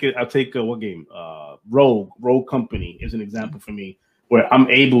I'll take what game? Rogue Company is an example for me where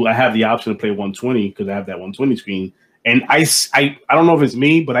I have the option to play 120 because I have that 120 screen, and I don't know if it's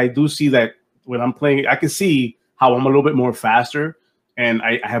me, but I do see that when I'm playing, I can see how I'm a little bit more faster, and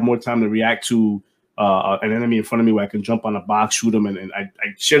I have more time to react to an enemy in front of me where I can jump on a box, shoot them, and I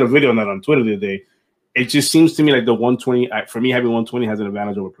shared a video on that on Twitter the other day. It just seems to me like the 120, for me, having 120 has an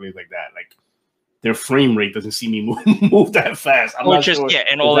advantage over plays like that. Like their frame rate doesn't see me move that fast. I'm not sure. Yeah,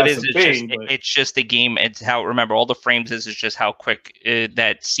 and all it is it's just the game. It's how, remember, all the frames is just how quick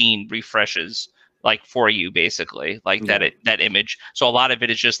that scene refreshes, like for you, basically, like that image. So a lot of it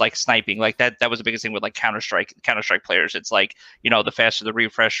is just like sniping. Like that was the biggest thing with like Counter-Strike players. It's like, you know, the faster the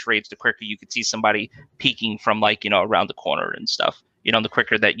refresh rates, the quicker you could see somebody peeking from like, you know, around the corner and stuff. You know, the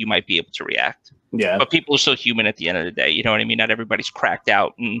quicker that you might be able to react. Yeah. But people are still human at the end of the day. You know what I mean? Not everybody's cracked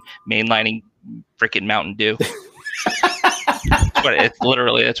out and mainlining freaking Mountain Dew. But it's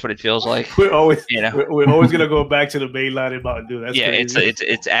literally, that's what it feels like. We're always, you know, we're always gonna go back to the mainlining Mountain Dew. That's crazy.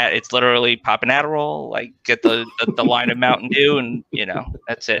 It's literally popping Adderall, like get the line of Mountain Dew, and you know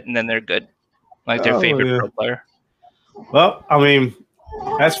that's it, and then they're good, like their favorite pro player. Well, I mean,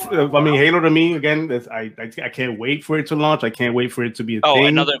 Halo to me again. I can't wait for it to launch. I can't wait for it to be a thing.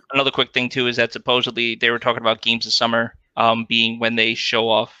 Another quick thing too is that supposedly they were talking about Games of Summer being when they show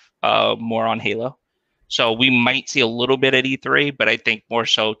off more on Halo. So we might see a little bit at E3, but I think more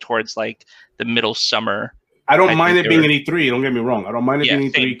so towards like the middle summer. I don't mind it being an E3. Don't get me wrong. I don't mind it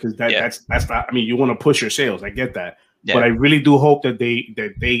being E3 because that's not. I mean, you want to push your sales. I get that, but I really do hope that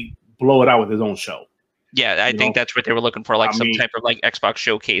they blow it out with his own show. Yeah, I think that's what they were looking for, like some type of like Xbox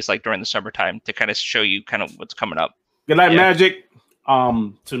showcase, like during the summertime, to kind of show you kind of what's coming up. Good Night Magic,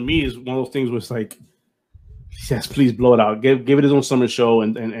 to me, is one of those things where it's like, yes, please blow it out. Give it his own summer show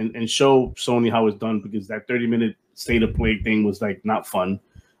and show Sony how it's done, because that 30-minute state of play thing was like not fun.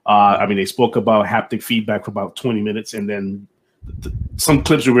 I mean, they spoke about haptic feedback for about 20 minutes, and then some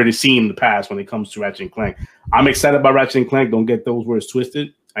clips we've already seen in the past when it comes to Ratchet and Clank. I'm excited about Ratchet and Clank. Don't get those words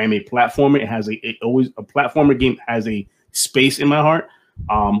twisted. I am a platformer. It has a platformer game has a space in my heart.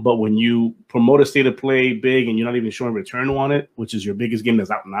 But when you promote a state of play big and you're not even showing Returnal on it, which is your biggest game that's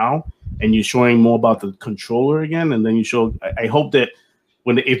out now, and you're showing more about the controller again, and then you show, I hope that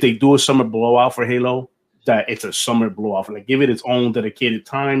if they do a summer blowout for Halo, that it's a summer blowout. Like give it its own dedicated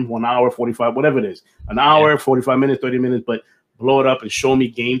time, 1 hour, 45, whatever it is, an hour, 45 minutes, 30 minutes, but blow it up and show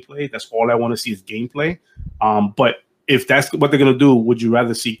me gameplay. That's all I want to see is gameplay. But if that's what they're going to do, would you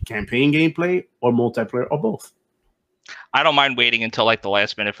rather see campaign gameplay or multiplayer or both? I don't mind waiting until like the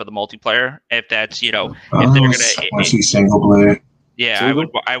last minute for the multiplayer. If that's, you know, if they're going to want to see single player. Yeah,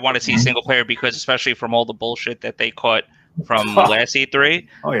 I want to see single player, because especially from all the bullshit that they caught from last E3,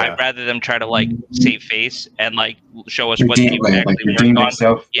 I'd rather them try to like save face and like show us what they actually worked on.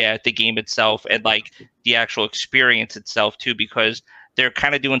 Itself. Yeah, the game itself and like the actual experience itself too, because they're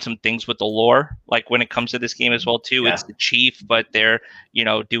kind of doing some things with the lore, like when it comes to this game as well too. It's the chief, but they're, you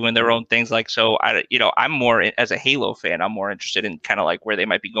know, doing their own things. Like, so I'm more, as a Halo fan, I'm more interested in kind of like where they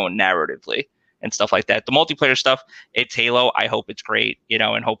might be going narratively and stuff like that. The multiplayer stuff, it's Halo. I hope it's great, you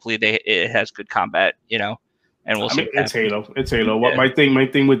know, and hopefully it has good combat, you know, and we'll see. It's Halo. It's Halo. What my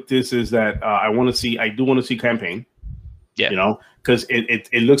thing with this is that I do want to see campaign. Yeah, you know, because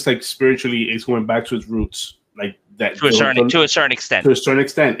it looks like spiritually it's going back to its roots. Like that to a certain extent. To a certain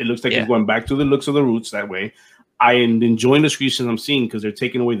extent, it looks like it's going back to the looks of the roots that way. I am enjoying the screens I'm seeing because they're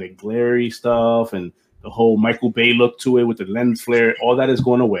taking away the glary stuff and the whole Michael Bay look to it with the lens flare. All that is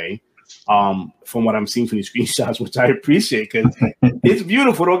going away. From what I'm seeing from these screenshots, which I appreciate because it's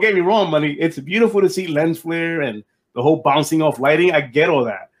beautiful. Don't get me wrong, money. It's beautiful to see lens flare and the whole bouncing off lighting. I get all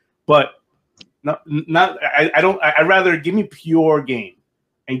that, but I'd rather give me pure game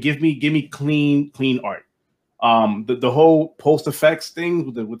and give me clean art. The whole post effects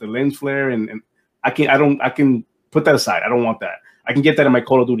thing with the lens flare and I can put that aside. I don't want that. I can get that in my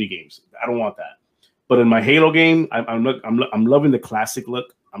Call of Duty games. I don't want that. But in my Halo game, I'm loving the classic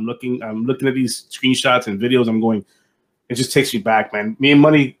look. I'm looking at these screenshots and videos. I'm going, it just takes me back, man. Me and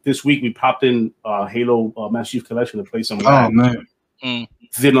Money this week we popped in Halo Master Chief Collection to play some. Oh man,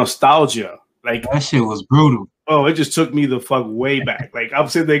 the nostalgia, like that shit was brutal. Oh, it just took me the fuck way back. Like I'm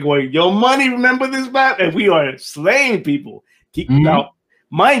sitting there going, "Yo, money, remember this map?" And we are slaying people. Now,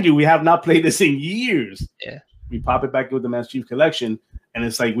 mind you, we have not played this in years. Yeah, we pop it back with the Master Chief Collection, and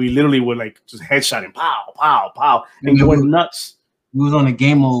it's like we literally were like just headshotting, pow, pow, pow, and going nuts. It was on a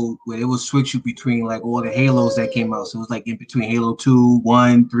game mode where it would switch you between like all the Halos that came out. So it was like in between Halo 2,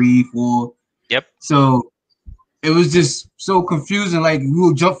 1, 3, 4. Yep. So it was just so confusing. Like we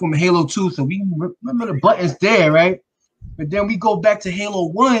would jump from Halo 2, so we remember the buttons there, right? But then we go back to Halo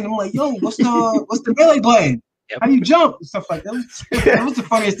 1. I'm like, yo, what's the melee button? Yep. How do you jump? And stuff like that. That was the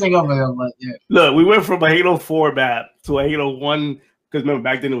funniest thing ever. Like, yeah. Look, we went from a Halo 4 map to a Halo 1, because remember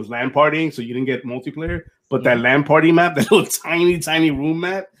back then it was LAN partying, so you didn't get multiplayer. But that LAN party map, that little tiny room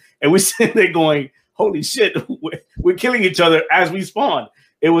map, and we're sitting there going, holy shit, we're killing each other as we spawn.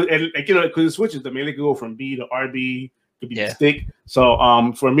 It was, and because it switches, the melee could go from B to RB, could be stick.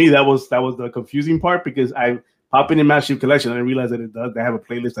 So for me, that was the confusing part, because I pop in Master Chief Collection and I realized that it does. They have a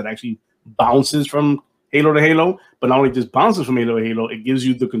playlist that actually bounces from Halo to Halo, but not only just bounces from Halo to Halo, it gives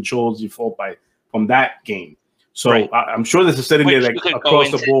you the controls default from that game. So I'm sure there's a setting there like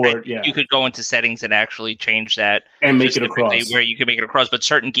across the board. Yeah, you could go into settings and actually change that and make it across. Where you can make it across, but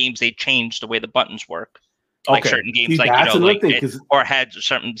certain games they change the way the buttons work. Like certain games, like or had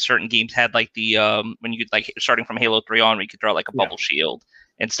certain games had like the when you could like starting from Halo 3 on, where you could draw like a bubble shield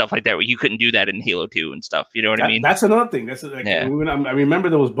and stuff like that, where you couldn't do that in Halo 2 and stuff. You know what I mean? That's another thing. That's like, I remember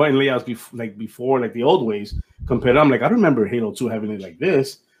there was button layouts before like the old ways compared. I'm like, I remember Halo 2 having it like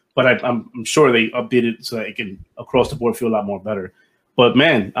this. But I'm sure they updated so that it can across the board feel a lot more better. But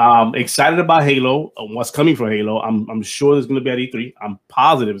man, excited about Halo. What's coming for Halo? I'm sure there's going to be at E3. I'm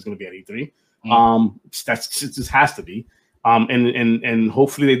positive it's going to be at E3. It just has to be. And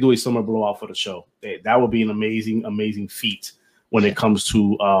hopefully they do a summer blowout for the show. That would be an amazing feat when it comes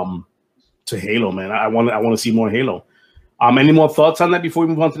to Halo, man. I want to see more Halo. Any more thoughts on that before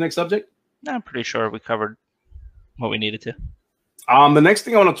we move on to the next subject? No, I'm pretty sure we covered what we needed to. The next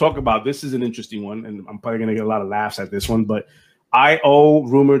thing I want to talk about, this is an interesting one, and I'm probably going to get a lot of laughs at this one, but IO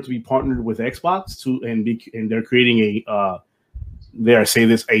rumored to be partnered with Xbox and they're creating a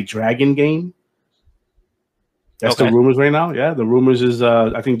dragon game. That's the rumors right now. Yeah, the rumors is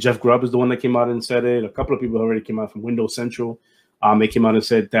I think Jeff Grubb is the one that came out and said it. A couple of people already came out from Windows Central. They came out and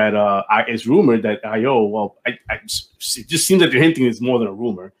said that it's rumored that IO. Well, it just seems like they're hinting it's more than a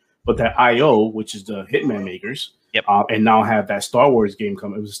rumor, but that IO, which is the Hitman makers. Yep. And now have that Star Wars game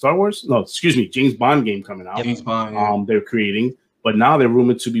coming. It was a Star Wars? No, excuse me, James Bond game coming out. James Bond. Yeah. They're creating, but now they're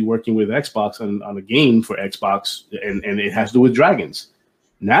rumored to be working with Xbox on a game for Xbox, and it has to do with dragons.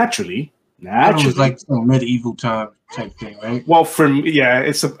 Naturally, it was like some medieval time type thing, right? Well, for me,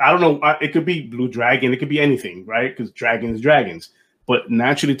 I don't know. It could be Blue Dragon. It could be anything, right? Because dragons. But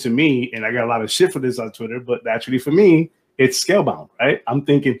naturally, to me, and I got a lot of shit for this on Twitter, but naturally for me, it's Scalebound, right? I'm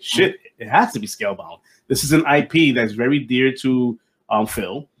thinking, shit, it has to be Scalebound. This is an IP that's very dear to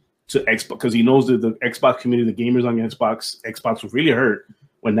Phil, to Xbox, because he knows that the Xbox community, the gamers on the Xbox was really hurt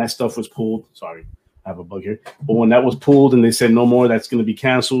when that stuff was pulled. Sorry, I have a bug here. But when that was pulled and they said no more, that's going to be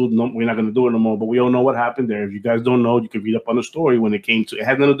canceled. No, we're not going to do it no more. But we all know what happened there. If you guys don't know, you can read up on the story when it came to. It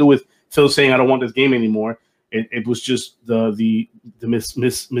had nothing to do with Phil saying I don't want this game anymore. It was just the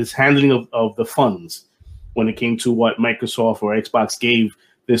mishandling of the funds when it came to what Microsoft or Xbox gave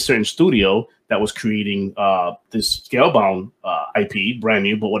this certain studio that was creating this Scalebound IP, brand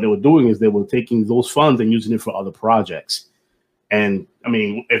new. But what they were doing is they were taking those funds and using it for other projects. And I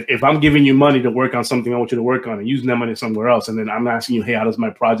mean, if I'm giving you money to work on something I want you to work on and using that money somewhere else, and then I'm asking you, hey, how does my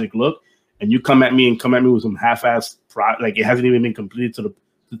project look? And you come at me with some half-assed like it hasn't even been completed to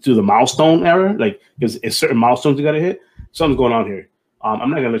the milestone era, like because it's certain milestones you got to hit. Something's going on here. I'm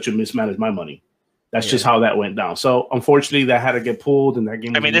not gonna let you mismanage my money. That's just how that went down. So unfortunately, that had to get pulled, and that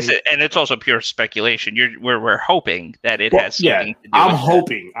game. I mean, and it's also pure speculation. We're hoping that it has something to do. I'm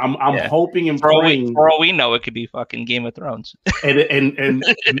hoping. I'm hoping and praying. For all we know, it could be fucking Game of Thrones. And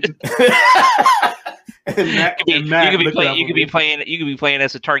Matt, you could be playing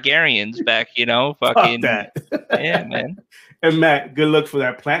as the Targaryens back. Fucking that. Yeah, man. And Matt, good luck for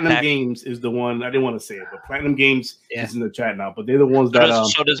that. Platinum Games is the one. I didn't want to say it, but Platinum Games is in the chat now. But they're the ones that.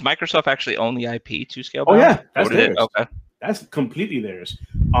 So does Microsoft actually own the IP to Scalebound? Oh yeah, that's theirs. Okay, that's completely theirs.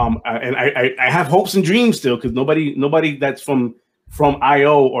 And I have hopes and dreams still because nobody that's from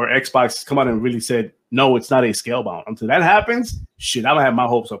IO or Xbox come out and really said no, it's not a Scalebound. Until that happens, shit, I'm gonna have my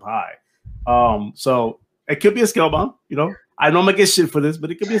hopes up high. So it could be a Scalebound. I know I'm gonna get shit for this, but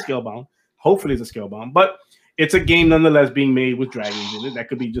it could be a Scalebound. Hopefully, it's a Scalebound, but. It's a game nonetheless being made with dragons in it. That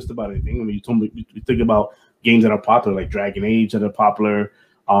could be just about anything. I mean, you told me you think about games that are popular, like Dragon Age that are popular.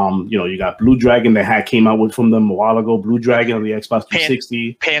 You got Blue Dragon that came out with from them a while ago. Blue Dragon on the Xbox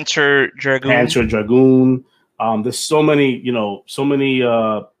 360. Panzer Dragoon. There's so many,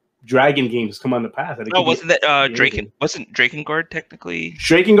 Dragon games come on the past. Wasn't that Draken? Wasn't Drakengard technically?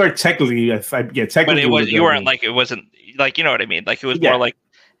 Drakengard technically, technically. But it was. You weren't like, it wasn't like, you know what I mean. Like, it was more like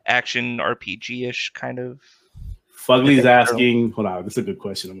action RPG-ish kind of. Fugly's asking. Hold on, this is a good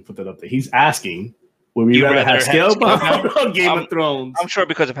question. I'm gonna put that up there. He's asking, would we rather have Scalebound or Game of Thrones? I'm sure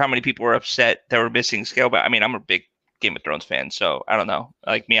because of how many people were upset that were missing Scalebound. I mean, I'm a big Game of Thrones fan, so I don't know.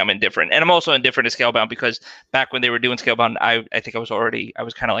 Like me, I'm indifferent, and I'm also indifferent to Scalebound because back when they were doing Scalebound, I think I was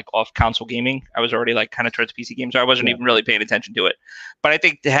kind of like off console gaming. I was already like kind of towards PC games, so I wasn't even really paying attention to it. But I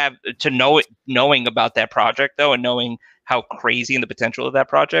think knowing about that project though, and knowing how crazy and the potential of that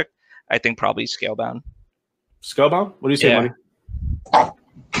project, I think probably Scalebound. Scalebound? What do you say, Money?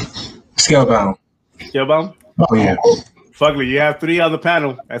 Scalebound. Scalebound? Oh yeah. Fugly, you have 3 on the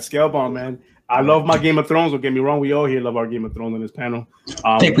panel. That's Scalebound, man. I love my Game of Thrones. Don't get me wrong. We all here love our Game of Thrones on this panel.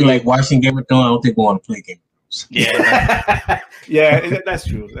 I think we like watching Game of Thrones. I don't think we want to play Game of Thrones. Yeah. Yeah, that's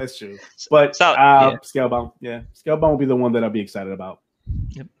true. That's true. But Scalebound, Scalebound will be the one that I'll be excited about.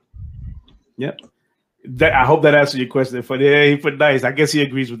 Yep. I hope that answers your question. He put nice. I guess he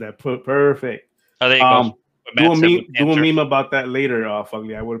agrees with that. Perfect. Oh, there you go. Do a meme about that later,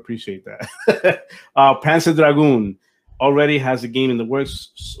 Fugly. I would appreciate that. Panzer Dragoon already has a game in the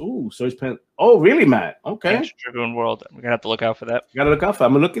works. Ooh, Search Pen. Oh, really, Matt? Okay. Panzer Dragoon World. We're gonna have to look out for that. Gotta look out for.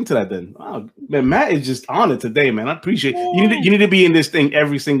 I'm gonna look into that then. Wow, man, Matt is just on it today, man. I appreciate you. You need to be in this thing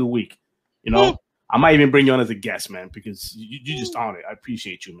every single week. You know, I might even bring you on as a guest, man, because you just on it. I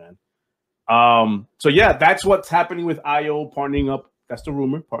appreciate you, man. So yeah, that's what's happening with IO partnering up. That's the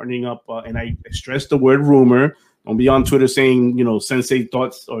rumor, partnering up, and I stress the word rumor. Don't be on Twitter saying, Sensei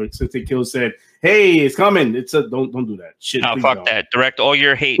thoughts or Sensei Kill said, "Hey, it's coming." Don't do that shit. No, fuck that. Direct all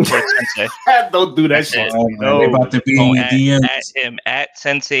your hate towards Sensei. Don't do that shit. No, they're about to be in your DMs. At him at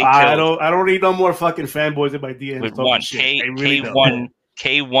Sensei Kill. I don't need no more fucking fanboys in my DMs. With one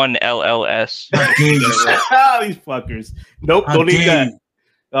K1 LLS. These fuckers. Nope, don't need that.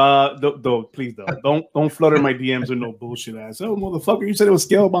 Please don't flutter my DMs with no bullshit ass. Oh, motherfucker, you said it was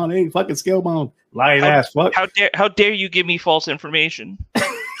Scalebound. Ain't fucking Scalebound. Lying ass fuck. How dare you give me false information?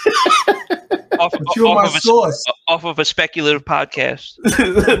 off of a speculative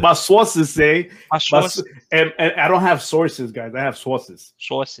podcast. My sources say. And I don't have sources, guys. I have sources.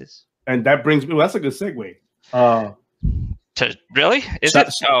 And that brings me. Well, that's a good segue. Really? Is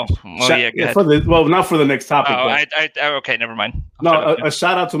it? Oh, well, yeah. Not for the next topic. Oh, okay, never mind. A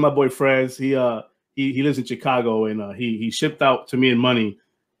shout out to my boy Frez. He lives in Chicago, and he shipped out to me and Money.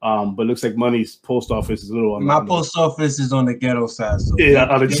 But looks like Money's post office is a little. My post office is on the ghetto side. So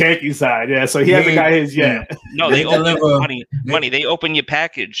on the janky side. Yeah, so he hasn't got his yet. No, they open money. They open your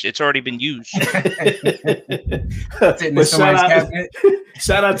package. It's already been used. Shout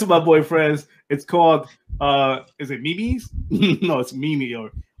out to my boy Frez. It's called. Is it Mimi's? No, it's Mimi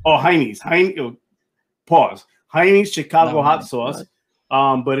or Heine's. Pause. Heine's Chicago hot sauce.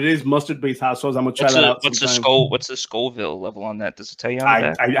 But it is mustard-based hot sauce. I'm gonna try that out. What's the Scoville level on that? Does it tell you on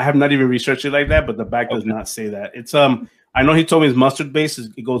that? I have not even researched it like that, but the back does not say that. It's I know he told me it's mustard-based.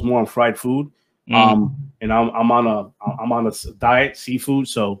 It goes more on fried food. And I'm on a diet, seafood,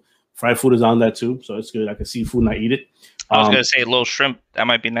 so fried food is on that too. So it's good. I can seafood and I eat it. I was gonna say a little shrimp. That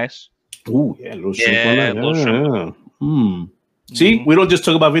might be nice. Ooh, yeah, a little shrimp on that. Shrimp. See, we don't just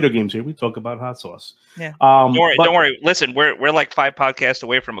talk about video games here. We talk about hot sauce. Yeah. Don't worry. Listen, we're like 5 podcasts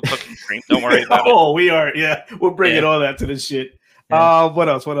away from a cooking stream. Don't worry about it. Oh, we are. Yeah, we're bringing all that to this shit. Yeah. What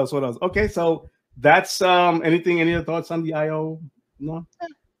else? Okay, so that's any other thoughts on the IO? No. All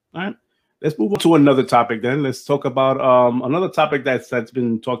right. Let's move on to another topic then. Let's talk about another topic that's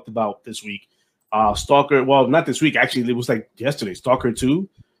been talked about this week. Stalker. Well, not this week. Actually, it was like yesterday. Stalker 2.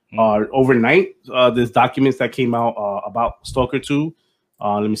 Overnight, there's documents that came out about Stalker 2.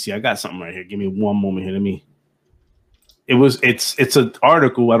 Let me see. I got something right here. Give me one moment here. It's an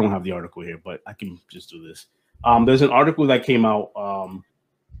article. I don't have the article here, but I can just do this. There's an article that came out. To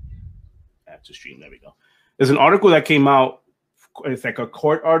stream. There we go. There's an article that came out. It's like a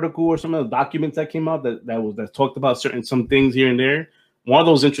court article or some of the documents that came out that talked about some things here and there. One of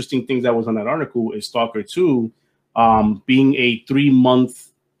those interesting things that was on that article is Stalker 2 being a 3-month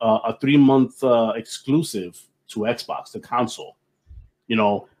exclusive to Xbox, the console.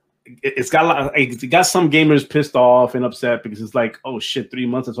 It got some gamers pissed off and upset because it's like, oh shit, 3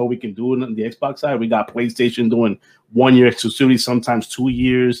 months, that's all we can do on the Xbox side. We got PlayStation doing 1 year exclusivity, sometimes 2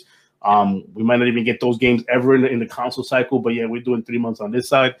 years. We might not even get those games ever in the console cycle, but yeah, we're doing 3 months on this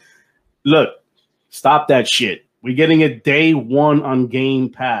side. Look, Stop that shit. We're getting it day one on Game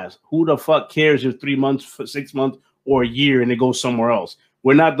Pass. Who the fuck cares if 3 months, 6 months, or a year and it goes somewhere else?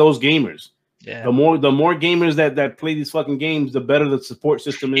 We're not those gamers. Yeah. The more gamers that play these fucking games, the better the support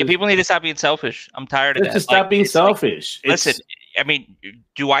system is. Yeah, people need to stop being selfish. I'm tired of that. Just stop being selfish. Listen, I mean,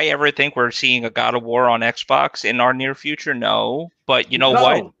 do I ever think we're seeing a God of War on Xbox in our near future? No. But you know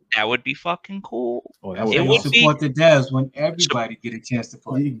what? That would be fucking cool. Oh, it would support the devs when everybody get a chance to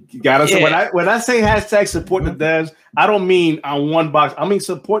play. You gotta say, when I say hashtag support the devs, I don't mean on one box. I mean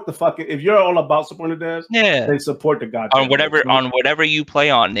support the fucking. If you're all about supporting the devs, then support the goddamn on whatever you play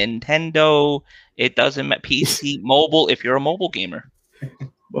on Nintendo. It doesn't matter. PC, mobile. If you're a mobile gamer,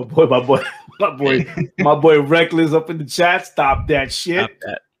 my boy, Reckless up in the chat. Stop that shit. Stop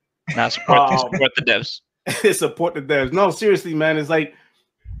that. Now support the devs. Support the devs. No, seriously, man. It's like.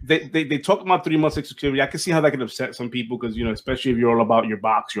 They talk about 3 months exclusivity. I can see how that can upset some people because, you know, especially if you're all about your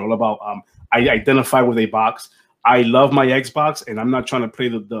box, you're all about I identify with a box. I love my Xbox, and I'm not trying to play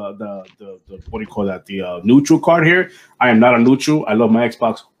the what do you call that? The neutral card here. I am not a neutral. I love my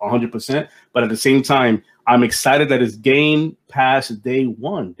Xbox 100%, but at the same time, I'm excited that it's Game Pass day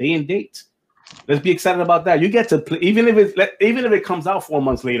one, day and date. Let's be excited about that. You get to play, even if it comes out 4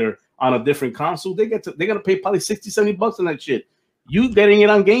 months later on a different console. They're gonna pay probably $60-$70 on that shit. You getting it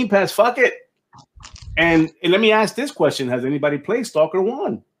on Game Pass, fuck it. And let me ask this question: has anybody played Stalker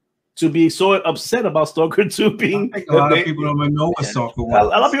 1? To be so upset about Stalker 2 being, I think a lot of people don't even know what Stalker 1 is. A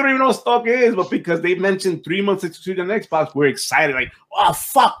lot of people don't even know what Stalker is, but because they mentioned 3 months exclusivity on Xbox, we're excited. Like, oh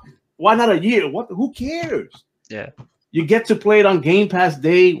fuck, why not a year? What? Who cares? Yeah, you get to play it on Game Pass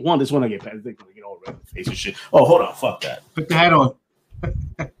day one. This one I get past. They're gonna get all red in the face and shit. Oh, hold on, fuck that. Put the hat on.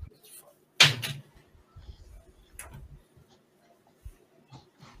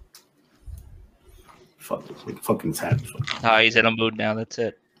 Fucking sad. He's in a mood now. That's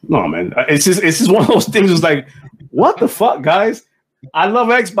it. No, man. It's just one of those things. It's like, what the fuck, guys? I love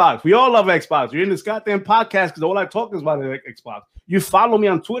Xbox. We all love Xbox. You're in this goddamn podcast because all I talk is about Xbox. You follow me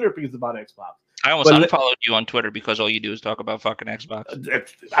on Twitter because it's about Xbox. I almost unfollowed you on Twitter because all you do is talk about fucking Xbox.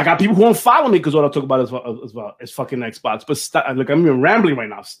 I got people who won't follow me because all I talk about is fucking Xbox. But stop, look, I'm even rambling right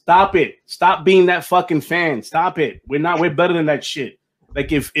now. Stop it. Stop being that fucking fan. Stop it. We're better than that shit.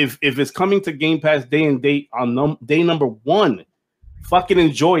 Like if it's coming to Game Pass day and date on day number one, fucking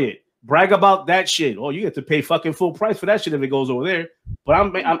enjoy it. Brag about that shit. Oh, you get to pay fucking full price for that shit if it goes over there. But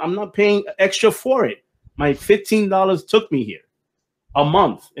I'm not paying extra for it. My $15 took me here a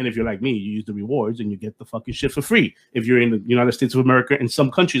month. And if you're like me, you use the rewards and you get the fucking shit for free. If you're in the United States of America and some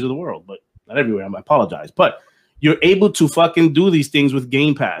countries of the world, but not everywhere. I apologize. But you're able to fucking do these things with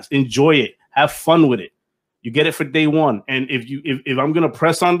Game Pass. Enjoy it. Have fun with it. You get it for day one. And if I'm gonna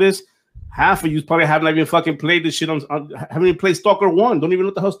press on this, half of you probably haven't even fucking played this shit haven't even played Stalker 1. Don't even know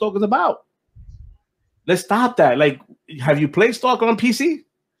what the hell Stalker's about. Let's stop that. Like, have you played Stalker on PC?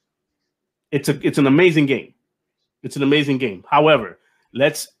 It's an amazing game. It's an amazing game. However,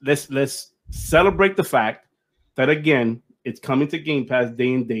 let's celebrate the fact that again, it's coming to Game Pass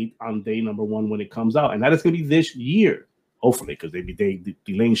day and date on day number one when it comes out, and that is gonna be this year. Hopefully, because they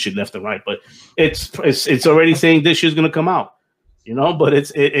delaying shit left and right, but it's already saying this year's gonna come out, you know.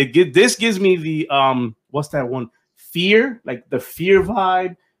 But this gives me the what's that one? Fear, like the Fear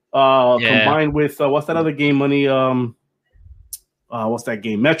vibe, combined with what's that other game? What's that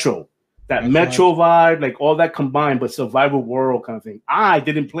game? Metro, that Metro vibe, like all that combined, but survival world kind of thing. I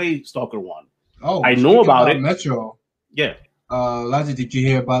didn't play Stalker 1. Oh, I know about it. Metro. Yeah. Elijah, did you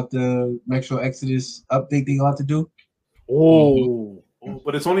hear about the Metro Exodus update they got to do? Oh,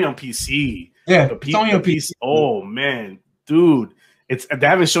 but it's only on PC. Yeah, it's only on PC. Oh man, dude, they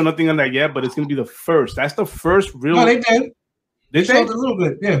haven't shown nothing on that yet, but it's gonna be the first. That's the first real. No, they did. They showed a little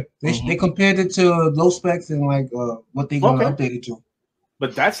bit. Yeah, they compared it to low specs and like what they gonna update it to.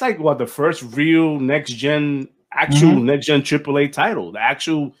 But that's like what the first real next gen, actual next gen AAA title. The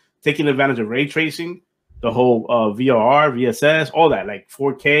actual taking advantage of ray tracing, the whole VRR, VSS, all that, like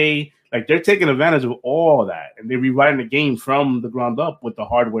 4K. Like they're taking advantage of all that, and they're rewriting the game from the ground up with the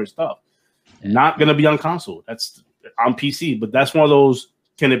hardware stuff. Not gonna be on console. That's on PC, but that's one of those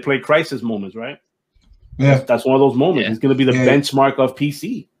can it play Crisis moments, right? Yeah, that's one of those moments. It's gonna be the benchmark of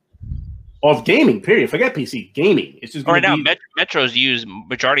PC, of gaming. Period. Forget PC, gaming. It's just right now. Metros use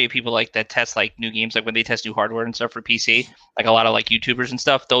majority of people like that test like new games, like when they test new hardware and stuff for PC. Like a lot of like YouTubers and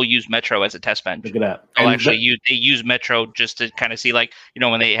stuff, they'll use Metro as a test bench. Look at that. They use Metro just to kind of see like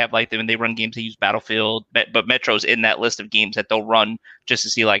when they have like when they run games, they use Battlefield, but Metro's in that list of games that they'll run just to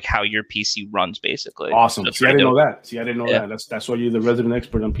see like how your PC runs basically. Awesome. See, I didn't know that. That's why you're the resident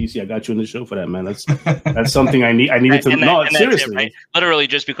expert on PC. I got you in the show for that, man. That's something I needed to know. Seriously, it, right? Literally,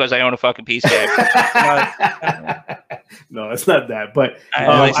 just because I own a fucking PC. No, it's not that. But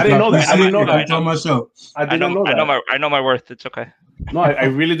I didn't know that. I didn't know that. I didn't know that. I know my worth. It's okay. No, I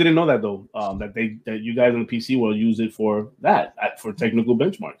really didn't know that though. That you guys on the PC will use it for that for technical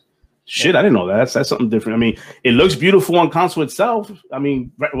benchmarks. Shit, I didn't know that. That's something different. I mean, it looks beautiful on console itself. I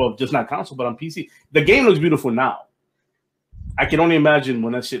mean, well, just not console, but on PC, the game looks beautiful now. I can only imagine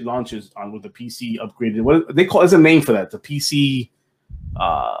when that shit launches on with the PC upgraded. What they call? There's a name for that. The PC.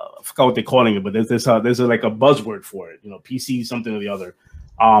 I forgot what they're calling it, but there's like a buzzword for it. PC something or the other.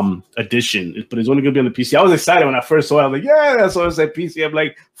 Edition, but it's only gonna be on the PC. I was excited when I first saw it. I was like, yeah, that's what it said PC. I'm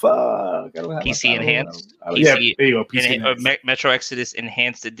like, fuck. I don't have PC Enhanced. Yeah, there you go. PC Enhanced. Metro Exodus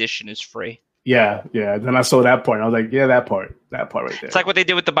Enhanced Edition is free. Yeah. Then I saw that part. I was like, yeah, that part right there. It's like what they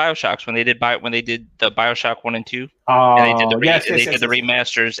did with the BioShocks when they did the BioShock 1 and 2. And they did the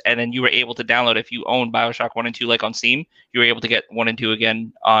remasters, and then you were able to download if you owned BioShock 1 and 2, like on Steam. You were able to get 1 and 2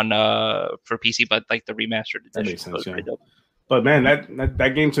 again on for PC, but like the remastered edition. That makes sense. Yeah. But man,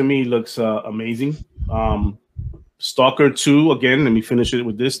 that game to me looks amazing. Stalker 2, again, let me finish it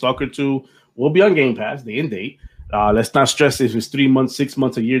with this. Stalker 2 will be on Game Pass, day and date. Let's not stress if it's 3 months, 6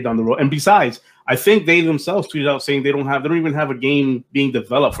 months, a year down the road. And besides, I think they themselves tweeted out saying they don't even have a game being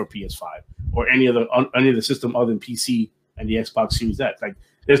developed for PS5 or any of the system other than PC and the Xbox Series X. Like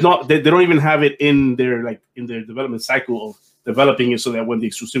they don't even have it in their development cycle of developing it so that when the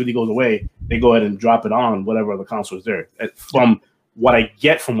exclusivity goes away, they go ahead and drop it on whatever other console is there. From what I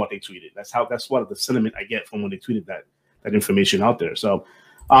get from what they tweeted, that's what the sentiment I get from when they tweeted that information out there. So,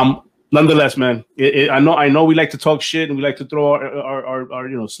 nonetheless, man, I know we like to talk shit and we like to throw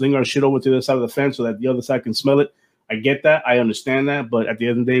our sling our shit over to the side of the fence so that the other side can smell it. I get that, I understand that, but at the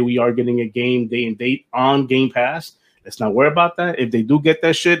end of the day, we are getting a game day and date on Game Pass. Let's not worry about that. If they do get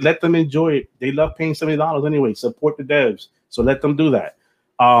that shit, let them enjoy it. They love paying $70 anyway. Support the devs. So let them do that.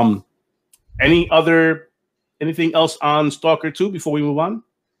 Anything else on Stalker 2 before we move on?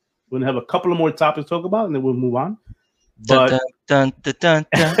 We're going to have a couple of more topics to talk about, and then we'll move on. But let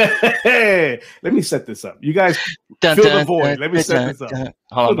me set this up. You guys fill the void. Let me set this up. Hold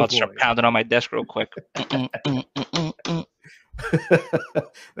on, I'm about to start pounding on my desk real quick. The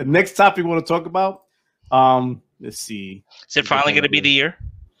next topic we want to talk about, let's see. Is it finally going to be the year?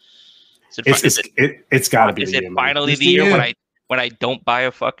 It's got to be. Is it finally the year when I don't buy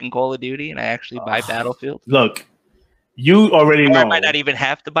a fucking Call of Duty and I actually buy Battlefield? Look, you already know. I might not even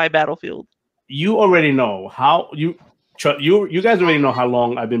have to buy Battlefield. You already know how you guys already know how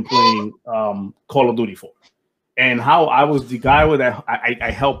long I've been playing Call of Duty for, and how I was the guy with that.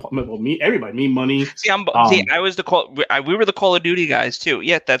 I help everybody, me money. I was we were the Call of Duty guys too.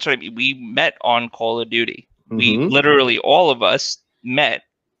 Yeah, that's right. We met on Call of Duty. Mm-hmm. We literally all of us met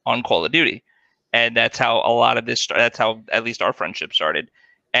on Call of Duty, and that's how a lot of this. That's how at least our friendship started.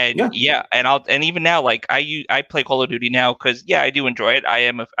 And and even now, like I play Call of Duty now because I do enjoy it.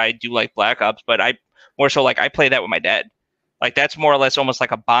 I do like Black Ops, but I more so like I play that with my dad. Like that's more or less almost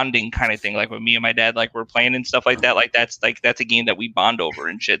like a bonding kind of thing. Like with me and my dad, like we're playing and stuff like that. Like that's a game that we bond over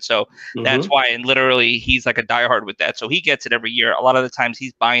and shit. So that's why. And literally, he's like a diehard with that. So he gets it every year. A lot of the times,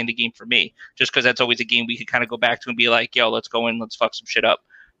 he's buying the game for me, just because that's always a game we could kind of go back to and be like, "Yo, let's go in, let's fuck some shit up."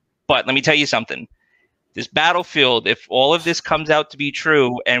 But let me tell you something. This Battlefield, if all of this comes out to be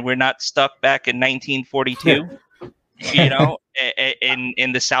true and we're not stuck back in 1942,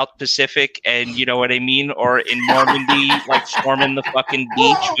 in the South Pacific, and you know what I mean, or in Normandy, like storming the fucking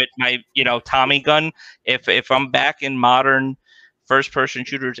beach with my, Tommy gun. If I'm back in modern first-person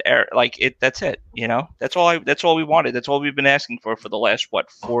shooters era, that's it. That's all we wanted. That's all we've been asking for the last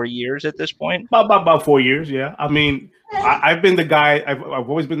 4 years at this point. About 4 years, yeah. I mean, I've been the guy. I've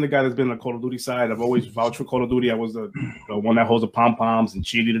always been the guy that's been on the Call of Duty side. I've always vouched for Call of Duty. I was the one that holds the pom poms and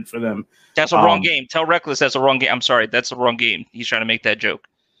cheated for them. That's a wrong game. Tell Reckless that's a wrong game. I'm sorry, that's the wrong game. He's trying to make that joke.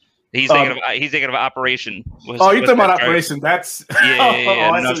 He's thinking of Operation. You're talking about Operation? That's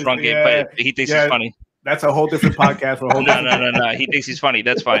no, it's wrong game. But he thinks he's funny. That's a whole different podcast for a whole. No. He thinks he's funny.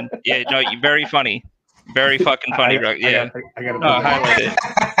 That's fine. Yeah, no, you're very funny. Very fucking funny, bro. Yeah. I gotta highlight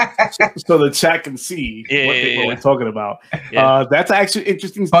it. So the chat can see what we're talking about. Yeah. That's actually an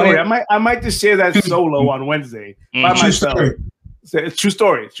interesting story. I might just share that solo on Wednesday by myself. It's true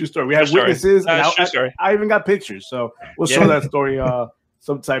story. We have witnesses, and I even got pictures. So we'll show that story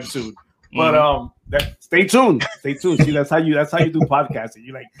sometime soon. But stay tuned. See, that's how you do podcasting.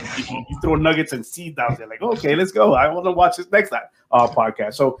 You throw nuggets and seeds out there. Like, okay, let's go. I want to watch this next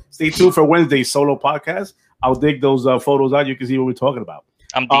podcast. So stay tuned for Wednesday's solo podcast. I'll dig those photos out. You can see what we're talking about.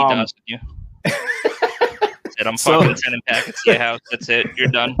 I'm DDoS with you. I'm fucking sending packets to your house. That's it. You're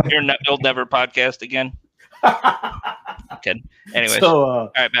done. You'll never podcast again. Kidding. Anyways, so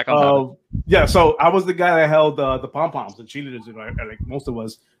all right, back on topic. Yeah, so I was the guy that held the pom poms, the cheerleaders, like most of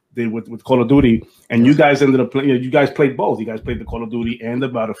us did with Call of Duty, and you guys ended up playing. You guys played both. You guys played the Call of Duty and the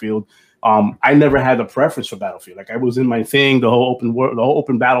Battlefield. I never had a preference for Battlefield. Like I was in my thing, the whole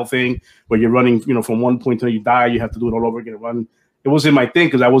open battle thing, where you're running, from one point till you die, you have to do it all over again and run. It wasn't my thing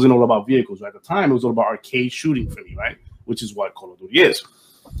because I wasn't all about vehicles. At the time, it was all about arcade shooting for me, right? Which is what Call of Duty is.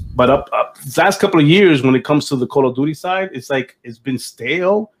 But up the last couple of years, when it comes to the Call of Duty side, it's like it's been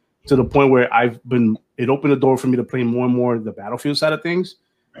stale to the point where it opened the door for me to play more and more the Battlefield side of things.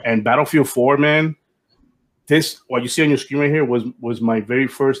 And Battlefield 4, man, what you see on your screen right here was my very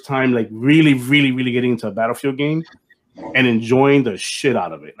first time, like really, really, really getting into a Battlefield game and enjoying the shit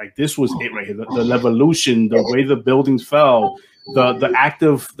out of it. Like this was it right here. The evolution, the way the buildings fell, the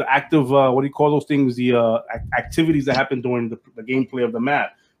active what do you call those things? The activities that happen during the gameplay of the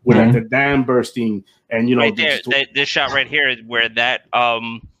map, with like the dam bursting, and right there, this shot right here is where that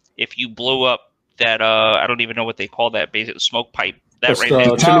if you blew up that I don't even know what they call that, basically smoke pipe. That right there,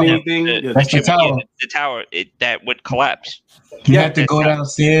 the tower, that would collapse. You have to go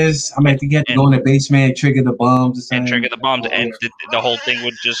downstairs. I mean, you have to go in the basement and trigger the bombs. And the whole thing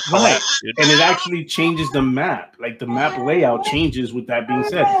would just collapse. Dude. And it actually changes the map. Like the map layout changes. With that being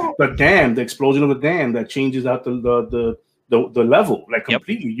said, the explosion of the dam, that changes out the level, like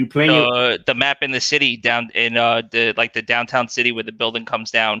completely. You playing the map in the city down in the downtown city where the building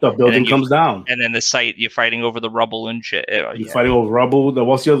comes down. The building comes down, and then the site you're fighting over the rubble and shit. You're fighting over rubble.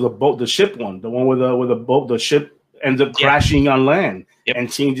 What's the other boat? The ship one, the one where the boat, the ship ends up crashing on land and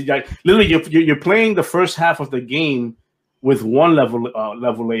changing. Like literally, you're playing the first half of the game with one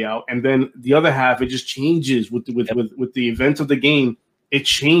level layout, and then the other half it just changes with the events of the game. It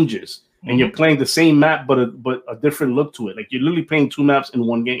changes. And you're playing the same map, but a different look to it. Like you're literally playing two maps in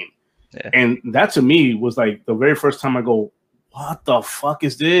one game. Yeah. And that to me was like the very first time I go, what the fuck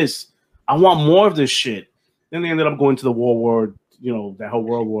is this? I want more of this shit. Then they ended up going to the that whole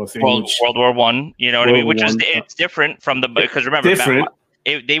World War thing. World War One, you know what I mean? Which is it's different from because remember,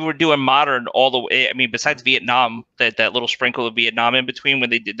 they were doing modern all the way. I mean, besides Vietnam, that little sprinkle of Vietnam in between when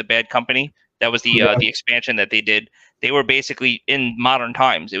they did the Bad Company, that was the expansion that they did. They were basically in modern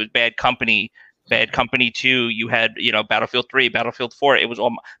times. It was Bad Company 2. You had, Battlefield 3, Battlefield 4. It was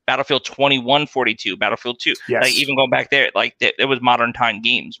all Battlefield 2142, Battlefield 2. Yes. Like even going back there, like it was modern time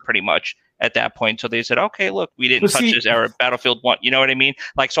games pretty much at that point. So they said, okay, look, we didn't touch this era. Battlefield 1, you know what I mean?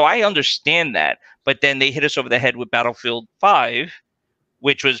 Like, so I understand that. But then they hit us over the head with Battlefield 5,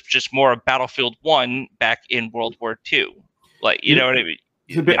 which was just more of Battlefield 1 back in World War 2. Like, you know what I mean?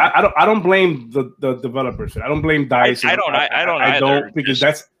 I don't blame the developers. I don't blame DICE. I don't because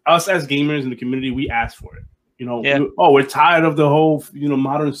that's us as gamers in the community. We asked for it. We're tired of the whole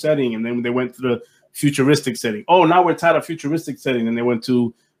modern setting, and then they went to the futuristic setting. Oh, now we're tired of futuristic setting, and they went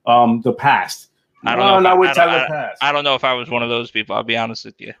to the past. I don't know. We're tired of the past. I don't know if I was one of those people. I'll be honest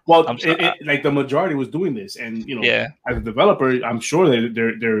with you. Well, like the majority was doing this, and as a developer, I'm sure that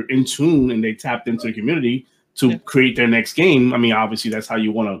they're in tune and they tapped into the community to create their next game. I mean, obviously, that's how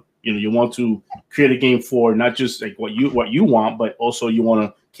you want to, you want to create a game for not just like what you want, but also you want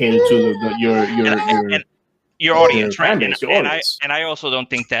to cater to your audience, right? And I also don't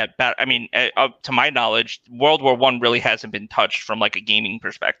think that. I mean, to my knowledge, World War I really hasn't been touched from like a gaming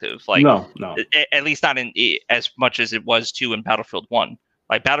perspective. Like, no, at least not in as much as it was too in Battlefield 1.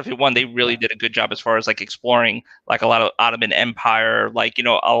 Like Battlefield 1, they really did a good job as far as like exploring like a lot of Ottoman Empire, like, a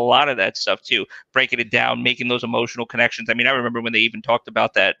lot of that stuff too, breaking it down, making those emotional connections. I mean, I remember when they even talked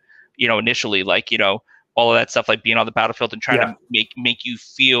about that, initially, like, all of that stuff, like being on the battlefield and trying to make you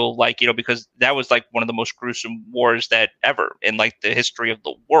feel like, because that was like one of the most gruesome wars that ever in like the history of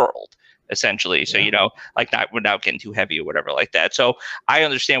the world, essentially. So, like not without getting too heavy or whatever like that. So I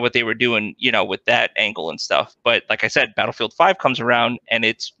understand what they were doing, with that angle and stuff. But like I said, Battlefield 5 comes around and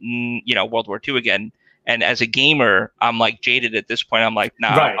it's, World War II again. And as a gamer, I'm like jaded at this point. I'm like,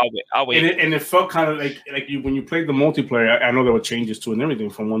 nah, right. I'll wait. And it felt kind of like when you played the multiplayer, I know there were changes to it and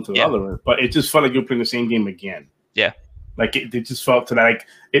everything from one to the other, but it just felt like you're playing the same game again. Yeah. Like it just felt to that, like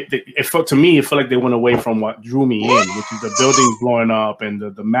it felt to me, it felt like they went away from what drew me in, which is the buildings blowing up and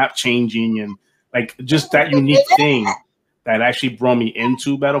the map changing and like just that unique thing that actually brought me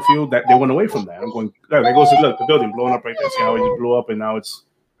into Battlefield. That they went away from that. I'm going, there goes look, the building blowing up right there. See how it just blew up, and now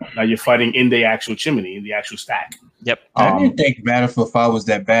you're fighting in the actual chimney, in the actual stack. Yep. I didn't think Battlefield 5 was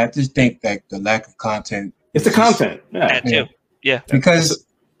that bad. Just think that the lack of content. It's the content. Yeah. That too. Yeah. Because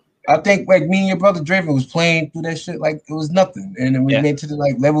I think like me and your brother Draven was playing through that shit like it was nothing. And then we made to the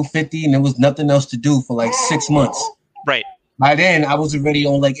like level 50 and there was nothing else to do for like 6 months. Right. By then I was already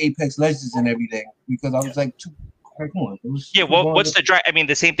on like Apex Legends and everything. because I was like, come on. Yeah, what's the drive? I mean,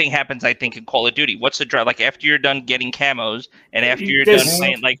 the same thing happens, I think, in Call of Duty. What's the drive? Like after you're done getting camos and after you're done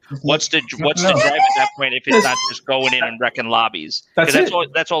playing, like what's the drive at that point if it's not just going in and wrecking lobbies? Because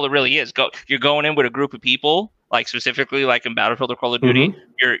that's all it really is. You're going in with a group of people, like specifically like in Battlefield or Call of Duty.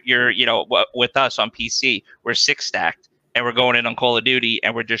 You're with us on PC, we're 6 stacked. And we're going in on Call of Duty,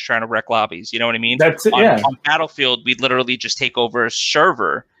 and we're just trying to wreck lobbies. You know what I mean? That's it. On Battlefield, we literally just take over a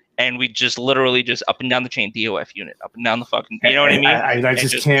server, and we just literally just up and down the chain DOF unit, up and down the fucking. You know what I mean? I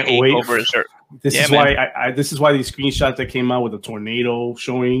just can't wait. This is why this is why these screenshots that came out with the tornado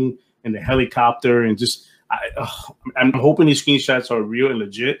showing and the helicopter and just. I'm hoping these screenshots are real and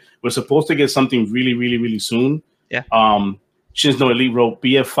legit. We're supposed to get something really, really, really soon. Yeah. Shinsno Elite wrote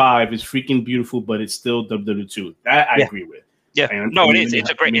BF5 is freaking beautiful, but it's still WW2. That I agree with. Yeah, no, it is. It's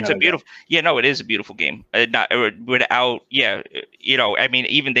a great. It's a beautiful. Yeah, no, it is a beautiful game. Not without. Yeah, I mean,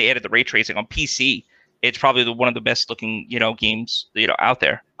 even they added the ray tracing on PC. It's probably one of the best looking, games out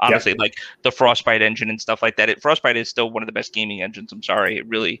there. Honestly, like the Frostbite engine and stuff like that. Frostbite is still one of the best gaming engines. I'm sorry, it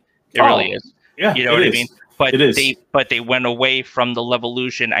really is. Yeah, you know what I mean. But they went away from the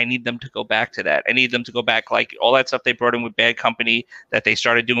Levolution. I need them to go back to that. I need them to go back, like all that stuff they brought in with Bad Company that they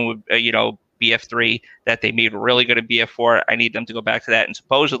started doing with BF3 that they made really good at BF4. I need them to go back to that. And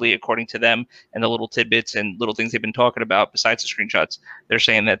supposedly, according to them and the little tidbits and little things they've been talking about, besides the screenshots, they're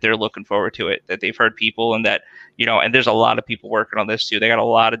saying that they're looking forward to it, that they've heard people and that, and there's a lot of people working on this too. They got a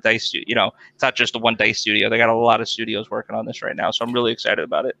lot of DICE, it's not just the one DICE studio. They got a lot of studios working on this right now. So I'm really excited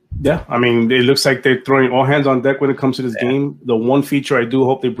about it. Yeah. I mean, it looks like they're throwing all hands on deck when it comes to this game. The one feature I do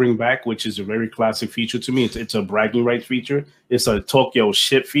hope they bring back, which is a very classic feature to me, it's a bragging rights feature. It's a Tokyo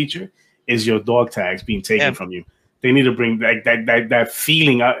shit feature. Is your dog tags being taken from you? They need to bring that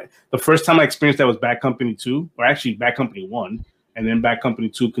feeling. The first time I experienced that was Bad Company 2, or actually Bad Company 1, and then Bad Company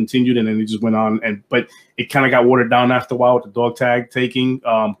 2 continued, and then it just went on. But it kind of got watered down after a while with the dog tag taking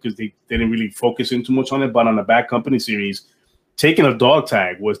because they didn't really focus in too much on it. But on the Bad Company series, taking a dog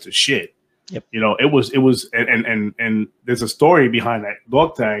tag was the shit. Yep. It was, and there's a story behind that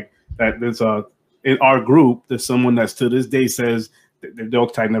dog tag that there's in our group. There's someone that to this day says the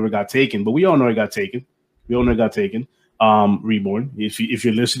dog tag never got taken, but we all know it got taken. Reborn, if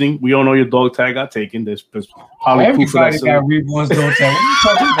you're listening, we all know your dog tag got taken. There's probably everybody got Reborn's dog tag.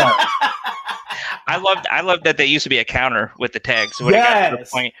 What are you talking about? I love that there used to be a counter with the tags. So when it got to the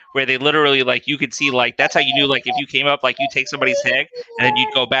point where they literally you could see that's how you knew if you came up you take somebody's tag and then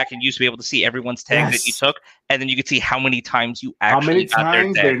you'd go back and you used to be able to see everyone's tag that you took, and then you could see how many times you actually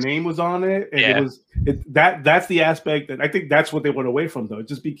got their name was on it. And that's the aspect that I think that's what they went away from though. It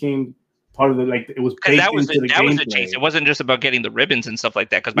just became part of the it was baked that was into the gameplay. Was a chase. It wasn't just about getting the ribbons and stuff like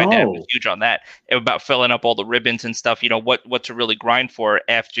that because my dad was huge on that. It was about filling up all the ribbons and stuff. What to really grind for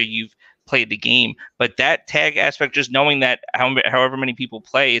after you've played the game. But that tag aspect, just knowing that however many people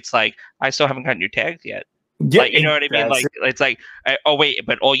play, it's I still haven't gotten your tags yet. Yeah, you know what I mean? It's oh wait,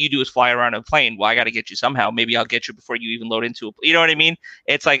 but all you do is fly around a plane. Well, I got to get you somehow. Maybe I'll get you before you even load into it. You know what I mean?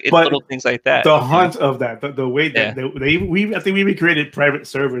 It's little things like that. The hunt of that, the way that I think we created private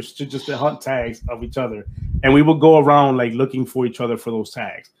servers to hunt tags of each other, and we would go around looking for each other for those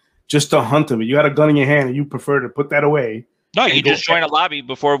tags, just to hunt them. You got a gun in your hand, and you prefer to put that away. No, you just join a lobby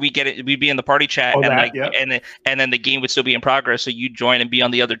before we get it. We'd be in the party chat, and then the game would still be in progress. So you join and be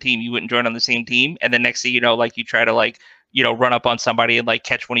on the other team. You wouldn't join on the same team, and then next thing you know, you try to run up on somebody and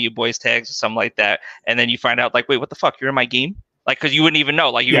catch one of your boys' tags or something like that, and then you find out wait, what the fuck? You're in my game? Because you wouldn't even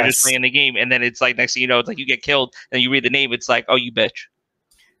know. You were just playing the game, and then it's next thing you know, it's you get killed, and you read the name. It's oh, you bitch.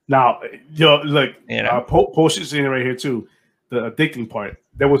 Now, look, Post is in it right here too. The addicting part.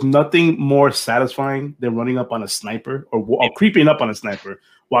 There was nothing more satisfying than running up on a sniper or creeping up on a sniper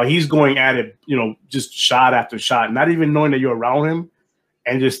while he's going at it, just shot after shot, not even knowing that you're around him,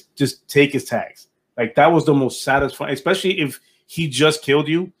 and just take his tags. That was the most satisfying, especially if he just killed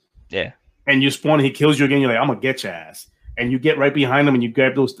you. Yeah. And you spawn, he kills you again. You're I'm gonna get your ass, and you get right behind him and you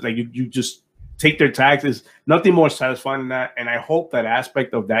grab those. You just take their tags. There's nothing more satisfying than that. And I hope that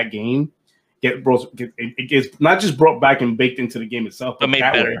aspect of that game it gets not just brought back and baked into the game itself, but made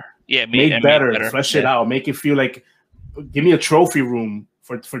better. Made better. Flesh it out. Make it feel give me a trophy room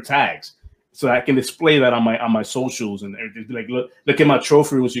for tags, so I can display that on my socials and look at my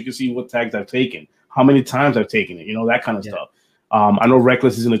trophy room so you can see what tags I've taken, how many times I've taken it, that kind of stuff. I know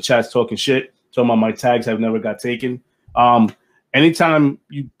Reckless is in the chat talking shit, talking about my tags have never got taken. Anytime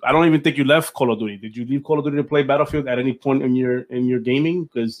I don't even think you left Call of Duty. Did you leave Call of Duty to play Battlefield at any point in your gaming?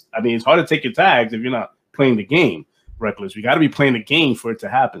 Because it's hard to take your tags if you're not playing the game. Reckless, we got to be playing the game for it to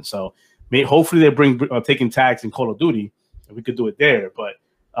happen. So hopefully they bring taking tags in Call of Duty, and we could do it there. But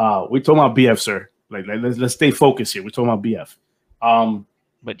we talking about BF, sir. Like let's stay focused here. We're talking about BF.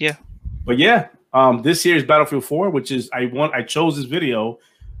 But yeah. This year's Battlefield 4, which is I chose this video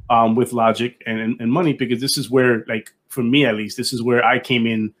with Logic and Money because this is where, like, for me at least, this is where I came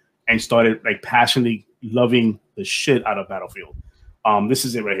in and started like passionately loving the shit out of Battlefield. This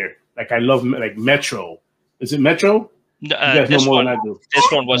is it right here. Like I love like Metro. Is it Metro? You guys know more than I do. This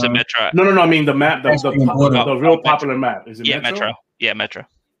one wasn't Metro. No. I mean the map, the real popular map. Is it Metro? Yeah, Metro.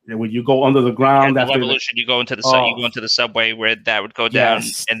 Yeah, when you go under the ground, after Revolution, you go into the subway where that would go down,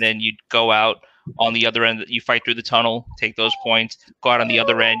 and then you'd go out on the other end. You fight through the tunnel, take those points, go out on the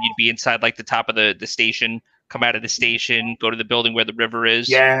other end. You'd be inside like the top of the station. Come out of the station, go to the building where the river is.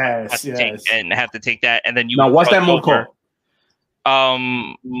 Yes. Have to take that, and then you. Now, what's that mode called?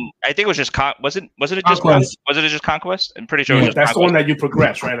 I think it was just was it just Conquest? I'm pretty sure it was just that's Conquest. The one that you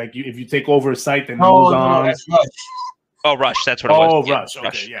progress, right? Like if you take over a site, then it moves on. That's Rush. Oh, Rush. That's what it was. Oh, Rush.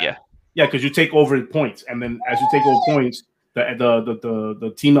 Okay, yeah. Because you take over points, and then as you take over points,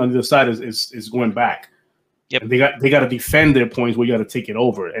 the team on the other side is going back. Yep. And they got to defend their points where you got to take it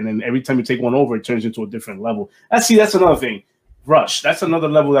over, and then every time you take one over, it turns into a different level. That's another thing. Rush. That's another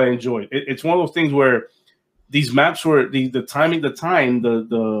level that I enjoyed. It's one of those things where these maps were the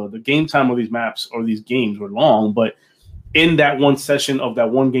game time of these maps or these games were long, but in that one session of that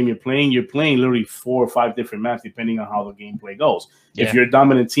one game you're playing literally 4 or 5 different maps depending on how the gameplay goes. Yeah. If you're a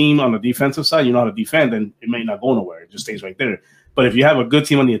dominant team on the defensive side, you know how to defend, then it may not go nowhere. It just stays right there. But if you have a good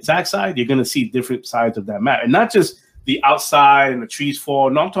team on the attack side, you're going to see different sides of that map. And not just the outside and the trees fall.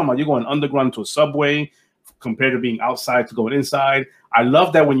 No, I'm talking about you're going underground to a subway compared to being outside to going inside. I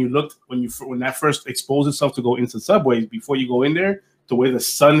love that when that first exposed itself to go into subways before you go in there to where the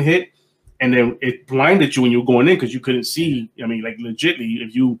sun hit and then it blinded you when you were going in because you couldn't see. I mean, like legitly,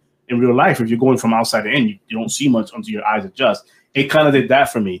 in real life, if you're going from outside to in, you don't see much until your eyes adjust. It kind of did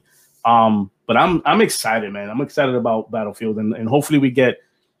that for me. But I'm excited, man. I'm excited about Battlefield, and hopefully we get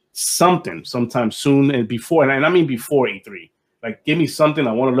something sometime soon and before, and I mean before E3. Like, give me something.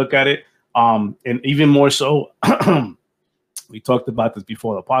 I want to look at it. And even more so, we talked about this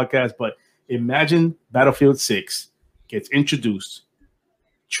before the podcast, but imagine Battlefield 6 gets introduced,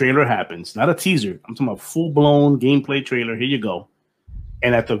 trailer happens, not a teaser. I'm talking about full-blown gameplay trailer. Here you go.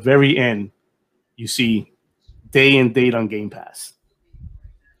 And at the very end, you see day and date on Game Pass.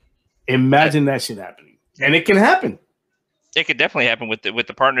 Imagine that shit happening. And it can happen. It could definitely happen with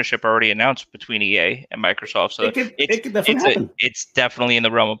the partnership already announced between EA and Microsoft. So it could definitely happen. It's definitely in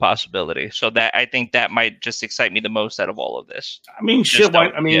the realm of possibility. So that I think that might just excite me the most out of all of this. I mean,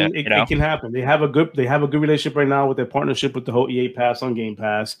 it can happen. They have a good relationship right now with their partnership with the whole EA Pass on Game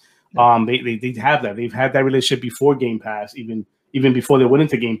Pass. They have that. They've had that relationship before Game Pass, even before they went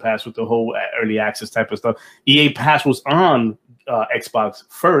into Game Pass with the whole early access type of stuff. EA Pass was on Xbox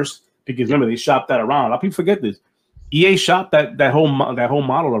first because remember they shopped that around. A lot of people forget this. EA shopped that whole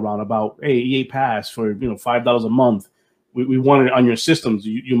model around about, hey, EA Pass for $5 a month. We want it on your systems.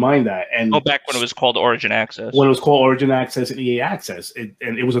 You mind that? And back when it was called Origin Access. When it was called Origin Access and EA Access, and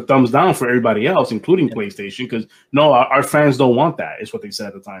it was a thumbs down for everybody else, including PlayStation, because our fans don't want that. Is what they said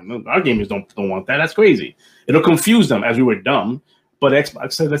at the time. No, our gamers don't want that. That's crazy. It'll confuse them as we were dumb. But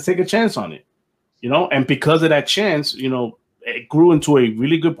Xbox said, let's take a chance on it, And because of that chance, it grew into a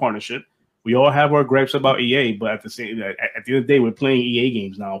really good partnership. We all have our gripes about EA, but at the end of the day, we're playing EA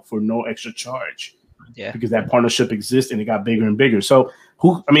games now for no extra charge. Yeah, because that partnership exists and it got bigger and bigger. So,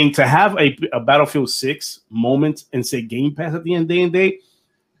 to have a Battlefield 6 moment and say Game Pass at the end of the day,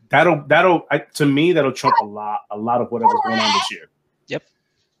 that'll trump a lot of whatever's going on this year. Yep,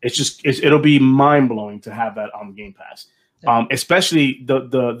 it'll be mind blowing to have that on Game Pass. Yep. Especially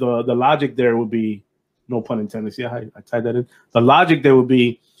the logic there would be, no pun intended. See how I tied that in. The logic there would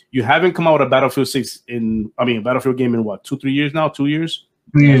be. You haven't come out with a Battlefield 6 a Battlefield game in what, 2-3 years now? 2 years?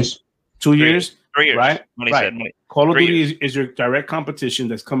 3 years. 2 years? 3 years. Right? Right. Call of Duty is your direct competition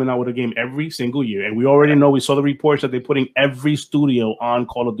that's coming out with a game every single year. And we already know, we saw the reports that they're putting every studio on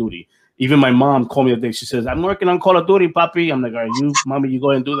Call of Duty. Even my mom called me the day. She says, I'm working on Call of Duty, papi. I'm like, all right, mommy, you go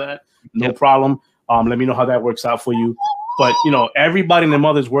ahead and do that. No problem. Let me know how that works out for you. But, everybody and their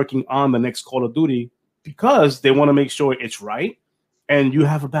mother's working on the next Call of Duty because they want to make sure it's right. And you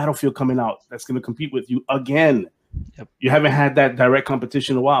have a Battlefield coming out that's going to compete with you again. Yep. You haven't had that direct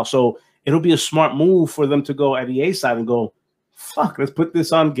competition in a while. So it'll be a smart move for them to go at EA side and go, fuck, let's put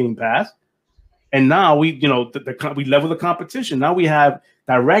this on Game Pass. And now we level the competition. Now we have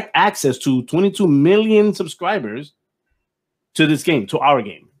direct access to 22 million subscribers to this game, to our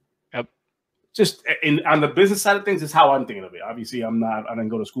game. Yep. Just on the business side of things is how I'm thinking of it. Obviously, I didn't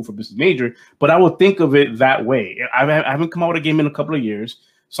go to school for business major, but I would think of it that way. I haven't come out with a game in a couple of years.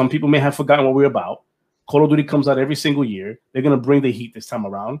 Some people may have forgotten what we're about. Call of Duty comes out every single year. They're gonna bring the heat this time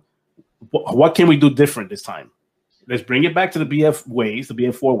around. What can we do different this time? Let's bring it back to the BF ways, the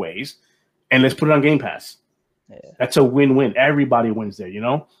BF4 ways, and let's put it on Game Pass. Yeah. That's a win-win. Everybody wins there, you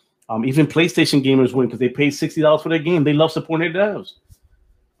know. Even PlayStation gamers win because they pay $60 for their game. They love supporting their devs.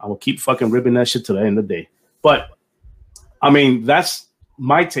 I will keep fucking ripping that shit to the end of the day. But I mean, that's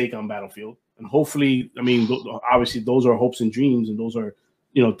my take on Battlefield. And hopefully, I mean, obviously, those are hopes and dreams, and those are,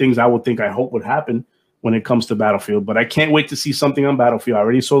 you know, things I hope would happen when it comes to Battlefield. But I can't wait to see something on Battlefield. I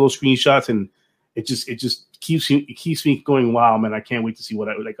already saw those screenshots, and it just keeps me going. Wow, man! I can't wait to see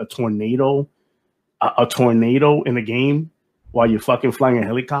like a tornado in the game while you're fucking flying a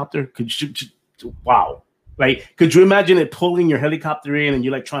helicopter. Wow. Like, could you imagine it pulling your helicopter in and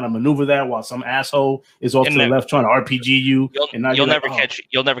you're like trying to maneuver that while some asshole is off to the left trying to RPG you? You'll never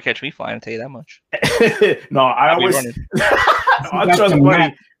catch me flying. I'll tell you that much. No, I trust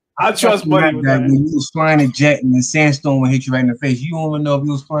Buddy. I trust Buddy. When you was flying a jet and the sandstorm would hit you right in the face, you don't even know if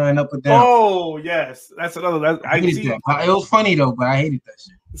you was flying up or down. Oh yes, that's another. I see. It was funny though, but I hated that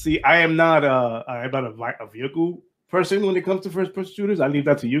shit. See, I am not a vehicle person when it comes to first-person shooters. I leave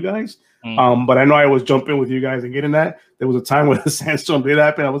that to you guys. But I know I was jumping with you guys and getting that. There was a time when the sandstorm did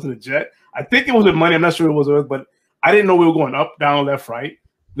happen. I was in a jet. I think it was with money. I'm not sure it was, but I didn't know we were going up, down, left, right.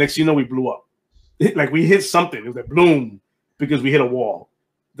 Next thing you know, we blew up. Like we hit something. It was like bloom because we hit a wall.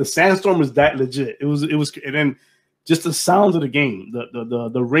 The sandstorm was that legit. It was, and then just the sounds of the game,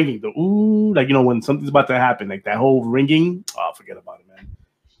 the ringing, the ooh, like, you know, when something's about to happen, like that whole ringing. Oh, forget about it,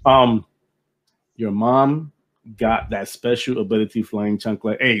 man. Your mom got that special ability, flying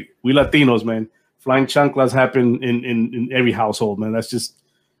chancla. Hey, we Latinos, man. Flying chanclas happen in every household, man. That's just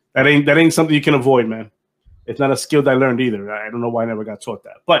that ain't something you can avoid, man. It's not a skill that I learned either. I don't know why I never got taught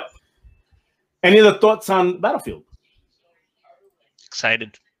that. But any other thoughts on Battlefield?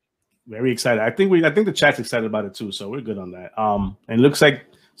 Excited. Very excited. I think the chat's excited about it too, so we're good on that. And it looks like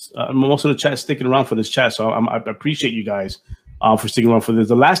most of the chat's sticking around for this chat, so I appreciate you guys for sticking around for this.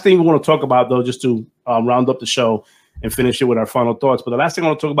 The last thing we want to talk about, though, just to round up the show and finish it with our final thoughts. But the last thing I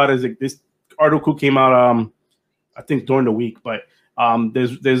want to talk about is this article came out, I think during the week. But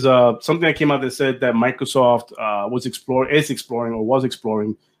there's something that came out that said that Microsoft was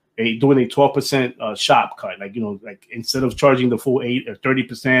exploring doing a 12% shop cut. Like, you know, like instead of charging the full 8 or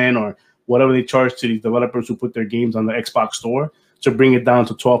 30% or whatever they charge to these developers who put their games on the Xbox store, to bring it down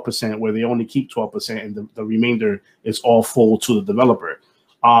to 12%, where they only keep 12% and the remainder is all full to the developer.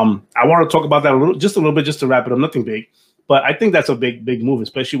 I want to talk about that a little bit, just to wrap it up. Nothing big, but I think that's a big move,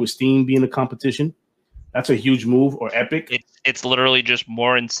 especially with Steam being a competition. That's a huge move, or Epic. It's literally just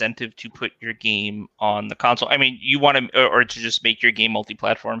more incentive to put your game on the console. I mean, you want to, or to just make your game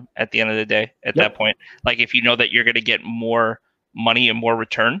multi-platform at the end of the day. At that point, like if you know that you're going to get more money and more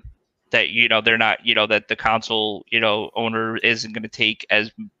return, that, you know, they're not, you know, that the console, you know, owner isn't going to take as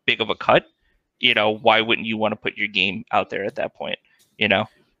big of a cut, you know, why wouldn't you want to put your game out there at that point, you know?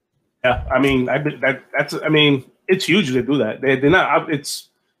 Yeah, I mean, it's huge to do that. They're not.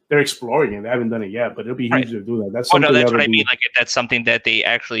 They're exploring it. They haven't done it yet, but it'll be huge to do that. That's something. That's what I mean. Like, if that's something that they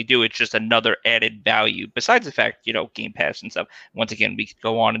actually do, it's just another added value. Besides the fact, you know, Game Pass and stuff. Once again, we could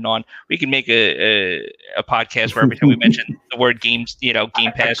go on and on. We can make a podcast where every time we mention the word games, you know,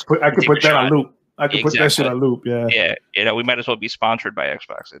 Game Pass. I could put that on loop. I could put that shit on loop. Yeah. Yeah. You know, we might as well be sponsored by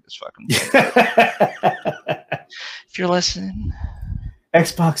Xbox at this fucking point. If you're listening.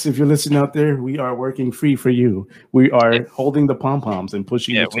 Xbox, if you're listening out there, we are working free for you. We are holding the pom-poms and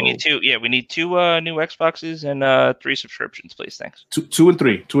pushing. Yeah, we need two new Xboxes and 3 subscriptions, please. Thanks. Two and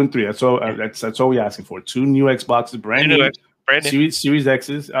three. That's all. That's all we're asking for. 2 new Xboxes, brand new Series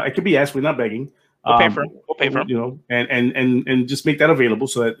X's. It could be asked. We're not begging. We'll pay for them. You know, and just make that available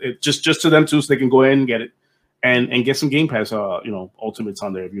so that it just to them too, so they can go ahead and get it and get some Game Pass. You know, Ultimates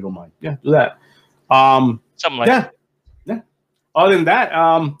on there if you don't mind. Yeah, do that. Something like that. Other than that,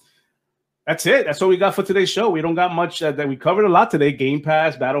 that's it. That's all we got for today's show. We don't got much that we covered a lot today. Game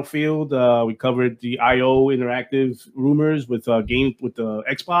Pass, Battlefield. We covered the IO interactive rumors with the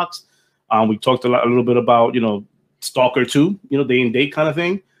Xbox. We talked a little bit about, you know, Stalker 2, you know, day and date kind of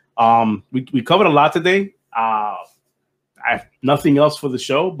thing. We covered a lot today. I have nothing else for the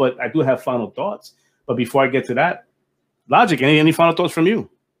show, but I do have final thoughts. But before I get to that, Logic, any final thoughts from you?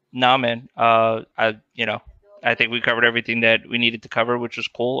 Nah, man. I think we covered everything that we needed to cover, which was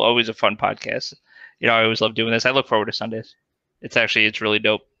cool. Always a fun podcast. You know, I always love doing this. I look forward to Sundays. It's really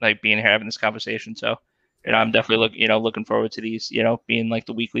dope, like being here having this conversation. So, you know, I'm definitely looking forward to these, you know, being like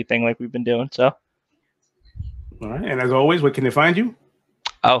the weekly thing like we've been doing. So, all right. And as always, where can they find you?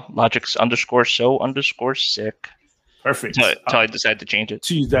 Oh, Logics _so_sick. Perfect. Until I decide to change it.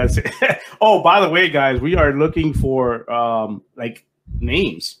 Geez, that's it. Oh, by the way, guys, we are looking for like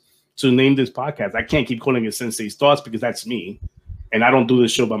names to name this podcast. I can't keep calling it Sensei's Thoughts because that's me, and I don't do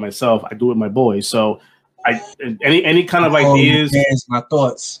this show by myself. I do it with my boys. So, any kind of ideas? My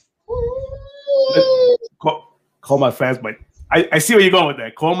thoughts. Call my fans my. I see where you're going with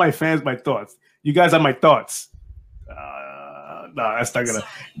that. Call my fans my thoughts. You guys are my thoughts. No, that's not gonna.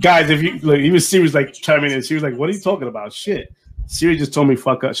 Guys, if you look, even Siri's like chiming in. She was like, "What are you talking about? Shit." Siri just told me,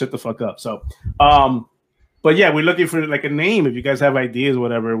 "Fuck up, shut the fuck up." So, but yeah, we're looking for like a name. If you guys have ideas, or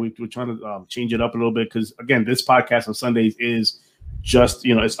whatever, we're trying to change it up a little bit because again, this podcast on Sundays is just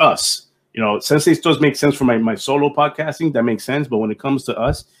it's us. Sensei Stores makes sense for my solo podcasting. That makes sense, but when it comes to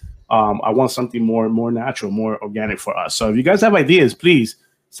us, I want something more natural, more organic for us. So if you guys have ideas, please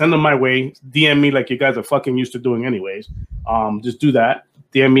send them my way. DM me like you guys are fucking used to doing anyways. Just do that.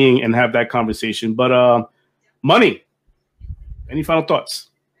 DM me and have that conversation. But money. Any final thoughts?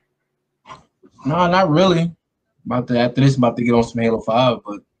 No, not really. After this, about to get on some Halo 5,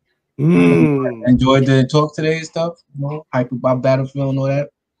 but enjoyed the talk today and stuff. Hype about Battlefield and all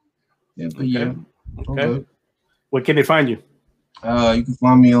that. Yeah, but yeah. Okay. Where can they find you? You can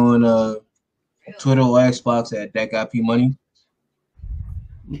find me on Twitter or Xbox at That Guy P Money.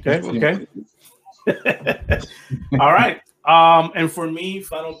 Okay. All right. And for me,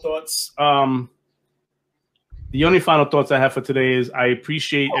 final thoughts. The only final thoughts I have for today is I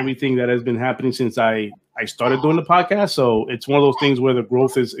appreciate everything that has been happening since I started doing the podcast. So it's one of those things where the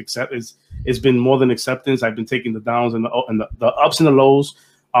growth it's been more than acceptance. I've been taking the downs and the ups and the lows.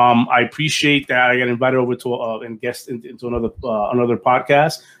 I appreciate that I got invited over to and guest into another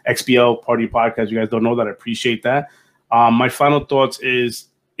podcast, XPL Party Podcast. You guys don't know that. I appreciate that. My final thoughts is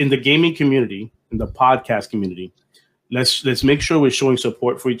in the gaming community, in the podcast community, let's make sure we're showing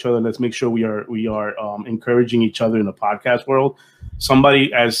support for each other. Let's make sure we are encouraging each other in the podcast world.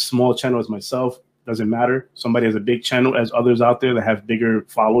 Somebody as small channel as myself, doesn't matter. Somebody has a big channel as others out there that have bigger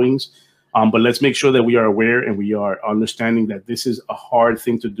followings. But let's make sure that we are aware and we are understanding that this is a hard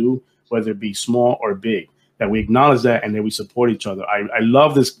thing to do, whether it be small or big, that we acknowledge that and that we support each other. I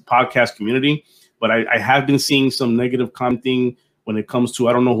love this podcast community, but I have been seeing some negative commenting when it comes to,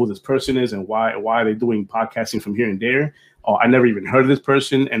 I don't know who this person is and why are they doing podcasting from here and there. Oh, I never even heard of this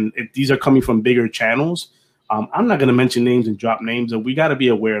person. And these are coming from bigger channels. I'm not going to mention names and drop names, and we got to be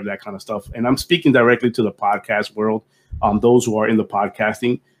aware of that kind of stuff. And I'm speaking directly to the podcast world, those who are in the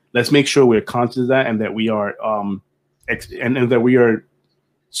podcasting. Let's make sure we're conscious of that and that we are and that we are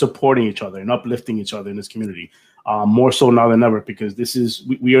supporting each other and uplifting each other in this community. More so now than ever, because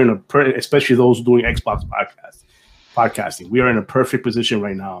we are in especially those doing Xbox podcasting. We are in a perfect position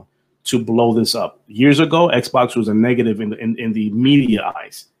right now to blow this up. Years ago, Xbox was a negative in the media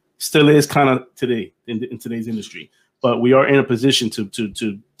eyes. Still is kind of today in today's industry, but we are in a position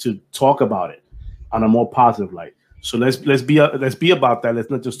to talk about it on a more positive light. So let's be about that.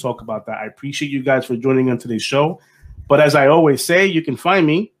 Let's not just talk about that. I appreciate you guys for joining on today's show. But as I always say, you can find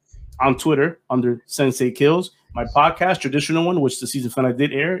me on Twitter under Sensei Kills. My podcast, traditional one, which the season finale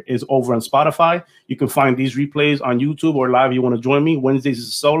did air, is over on Spotify. You can find these replays on YouTube or live if you want to join me. Wednesdays is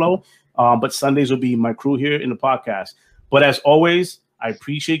a solo, but Sundays will be my crew here in the podcast. But as always, I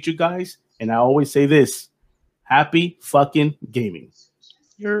appreciate you guys, and I always say this: happy fucking gaming.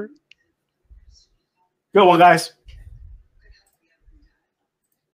 You're good one, guys.